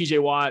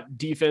 TJ Watt,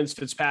 defense,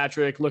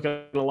 Fitzpatrick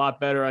looking a lot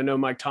better. I know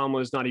Mike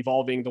Tomlin is not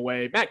evolving the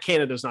way Matt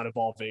Canada's not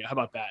evolving. How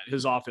about that?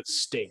 His offense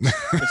stinks.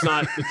 It's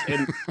not.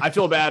 And I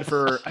feel bad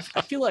for.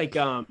 I feel like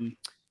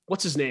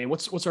what's his name?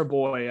 What's our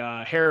boy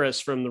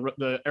Harris from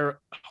the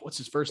what's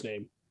his first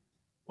name?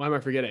 Why am I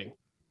forgetting?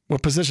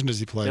 What position does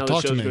he play? Now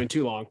Talk the show's to me. going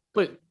too long.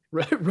 But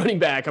running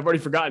back, I've already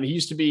forgotten. He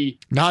used to be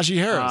Najee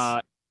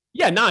Harris.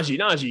 Yeah,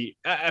 Najee.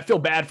 I feel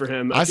bad for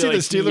him. I see like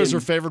the Steelers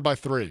are favored by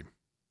 3.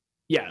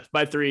 Yeah,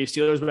 by 3.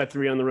 Steelers by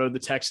 3 on the road. The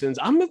Texans.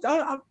 I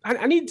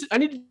need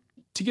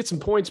to get some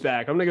points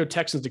back. I'm gonna go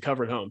Texans to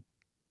cover at home.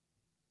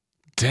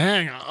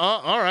 Dang.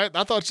 All right.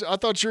 I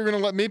thought you were gonna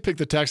let me pick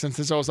the Texans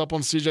since I was up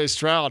on CJ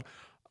Stroud.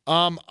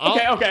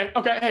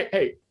 Okay.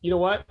 Hey, you know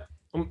what?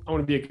 I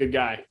want to be a good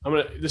guy.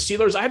 The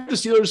Steelers. I have the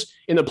Steelers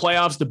in the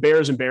playoffs. The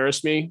Bears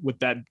embarrassed me with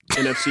that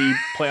NFC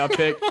playoff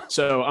pick,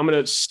 so I'm going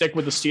to stick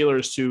with the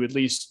Steelers to at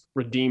least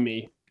redeem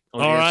me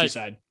on the NFC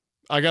side.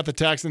 I got the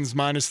Texans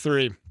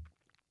 -3,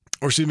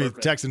 or excuse me,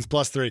 Texans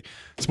 +3.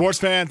 Sports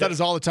fans, that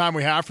is all the time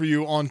we have for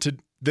you on to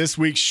this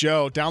week's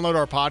show. Download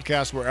our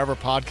podcast wherever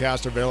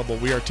podcasts are available.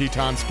 We are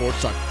Teton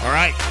Sports Talk. All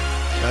right,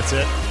 that's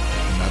it.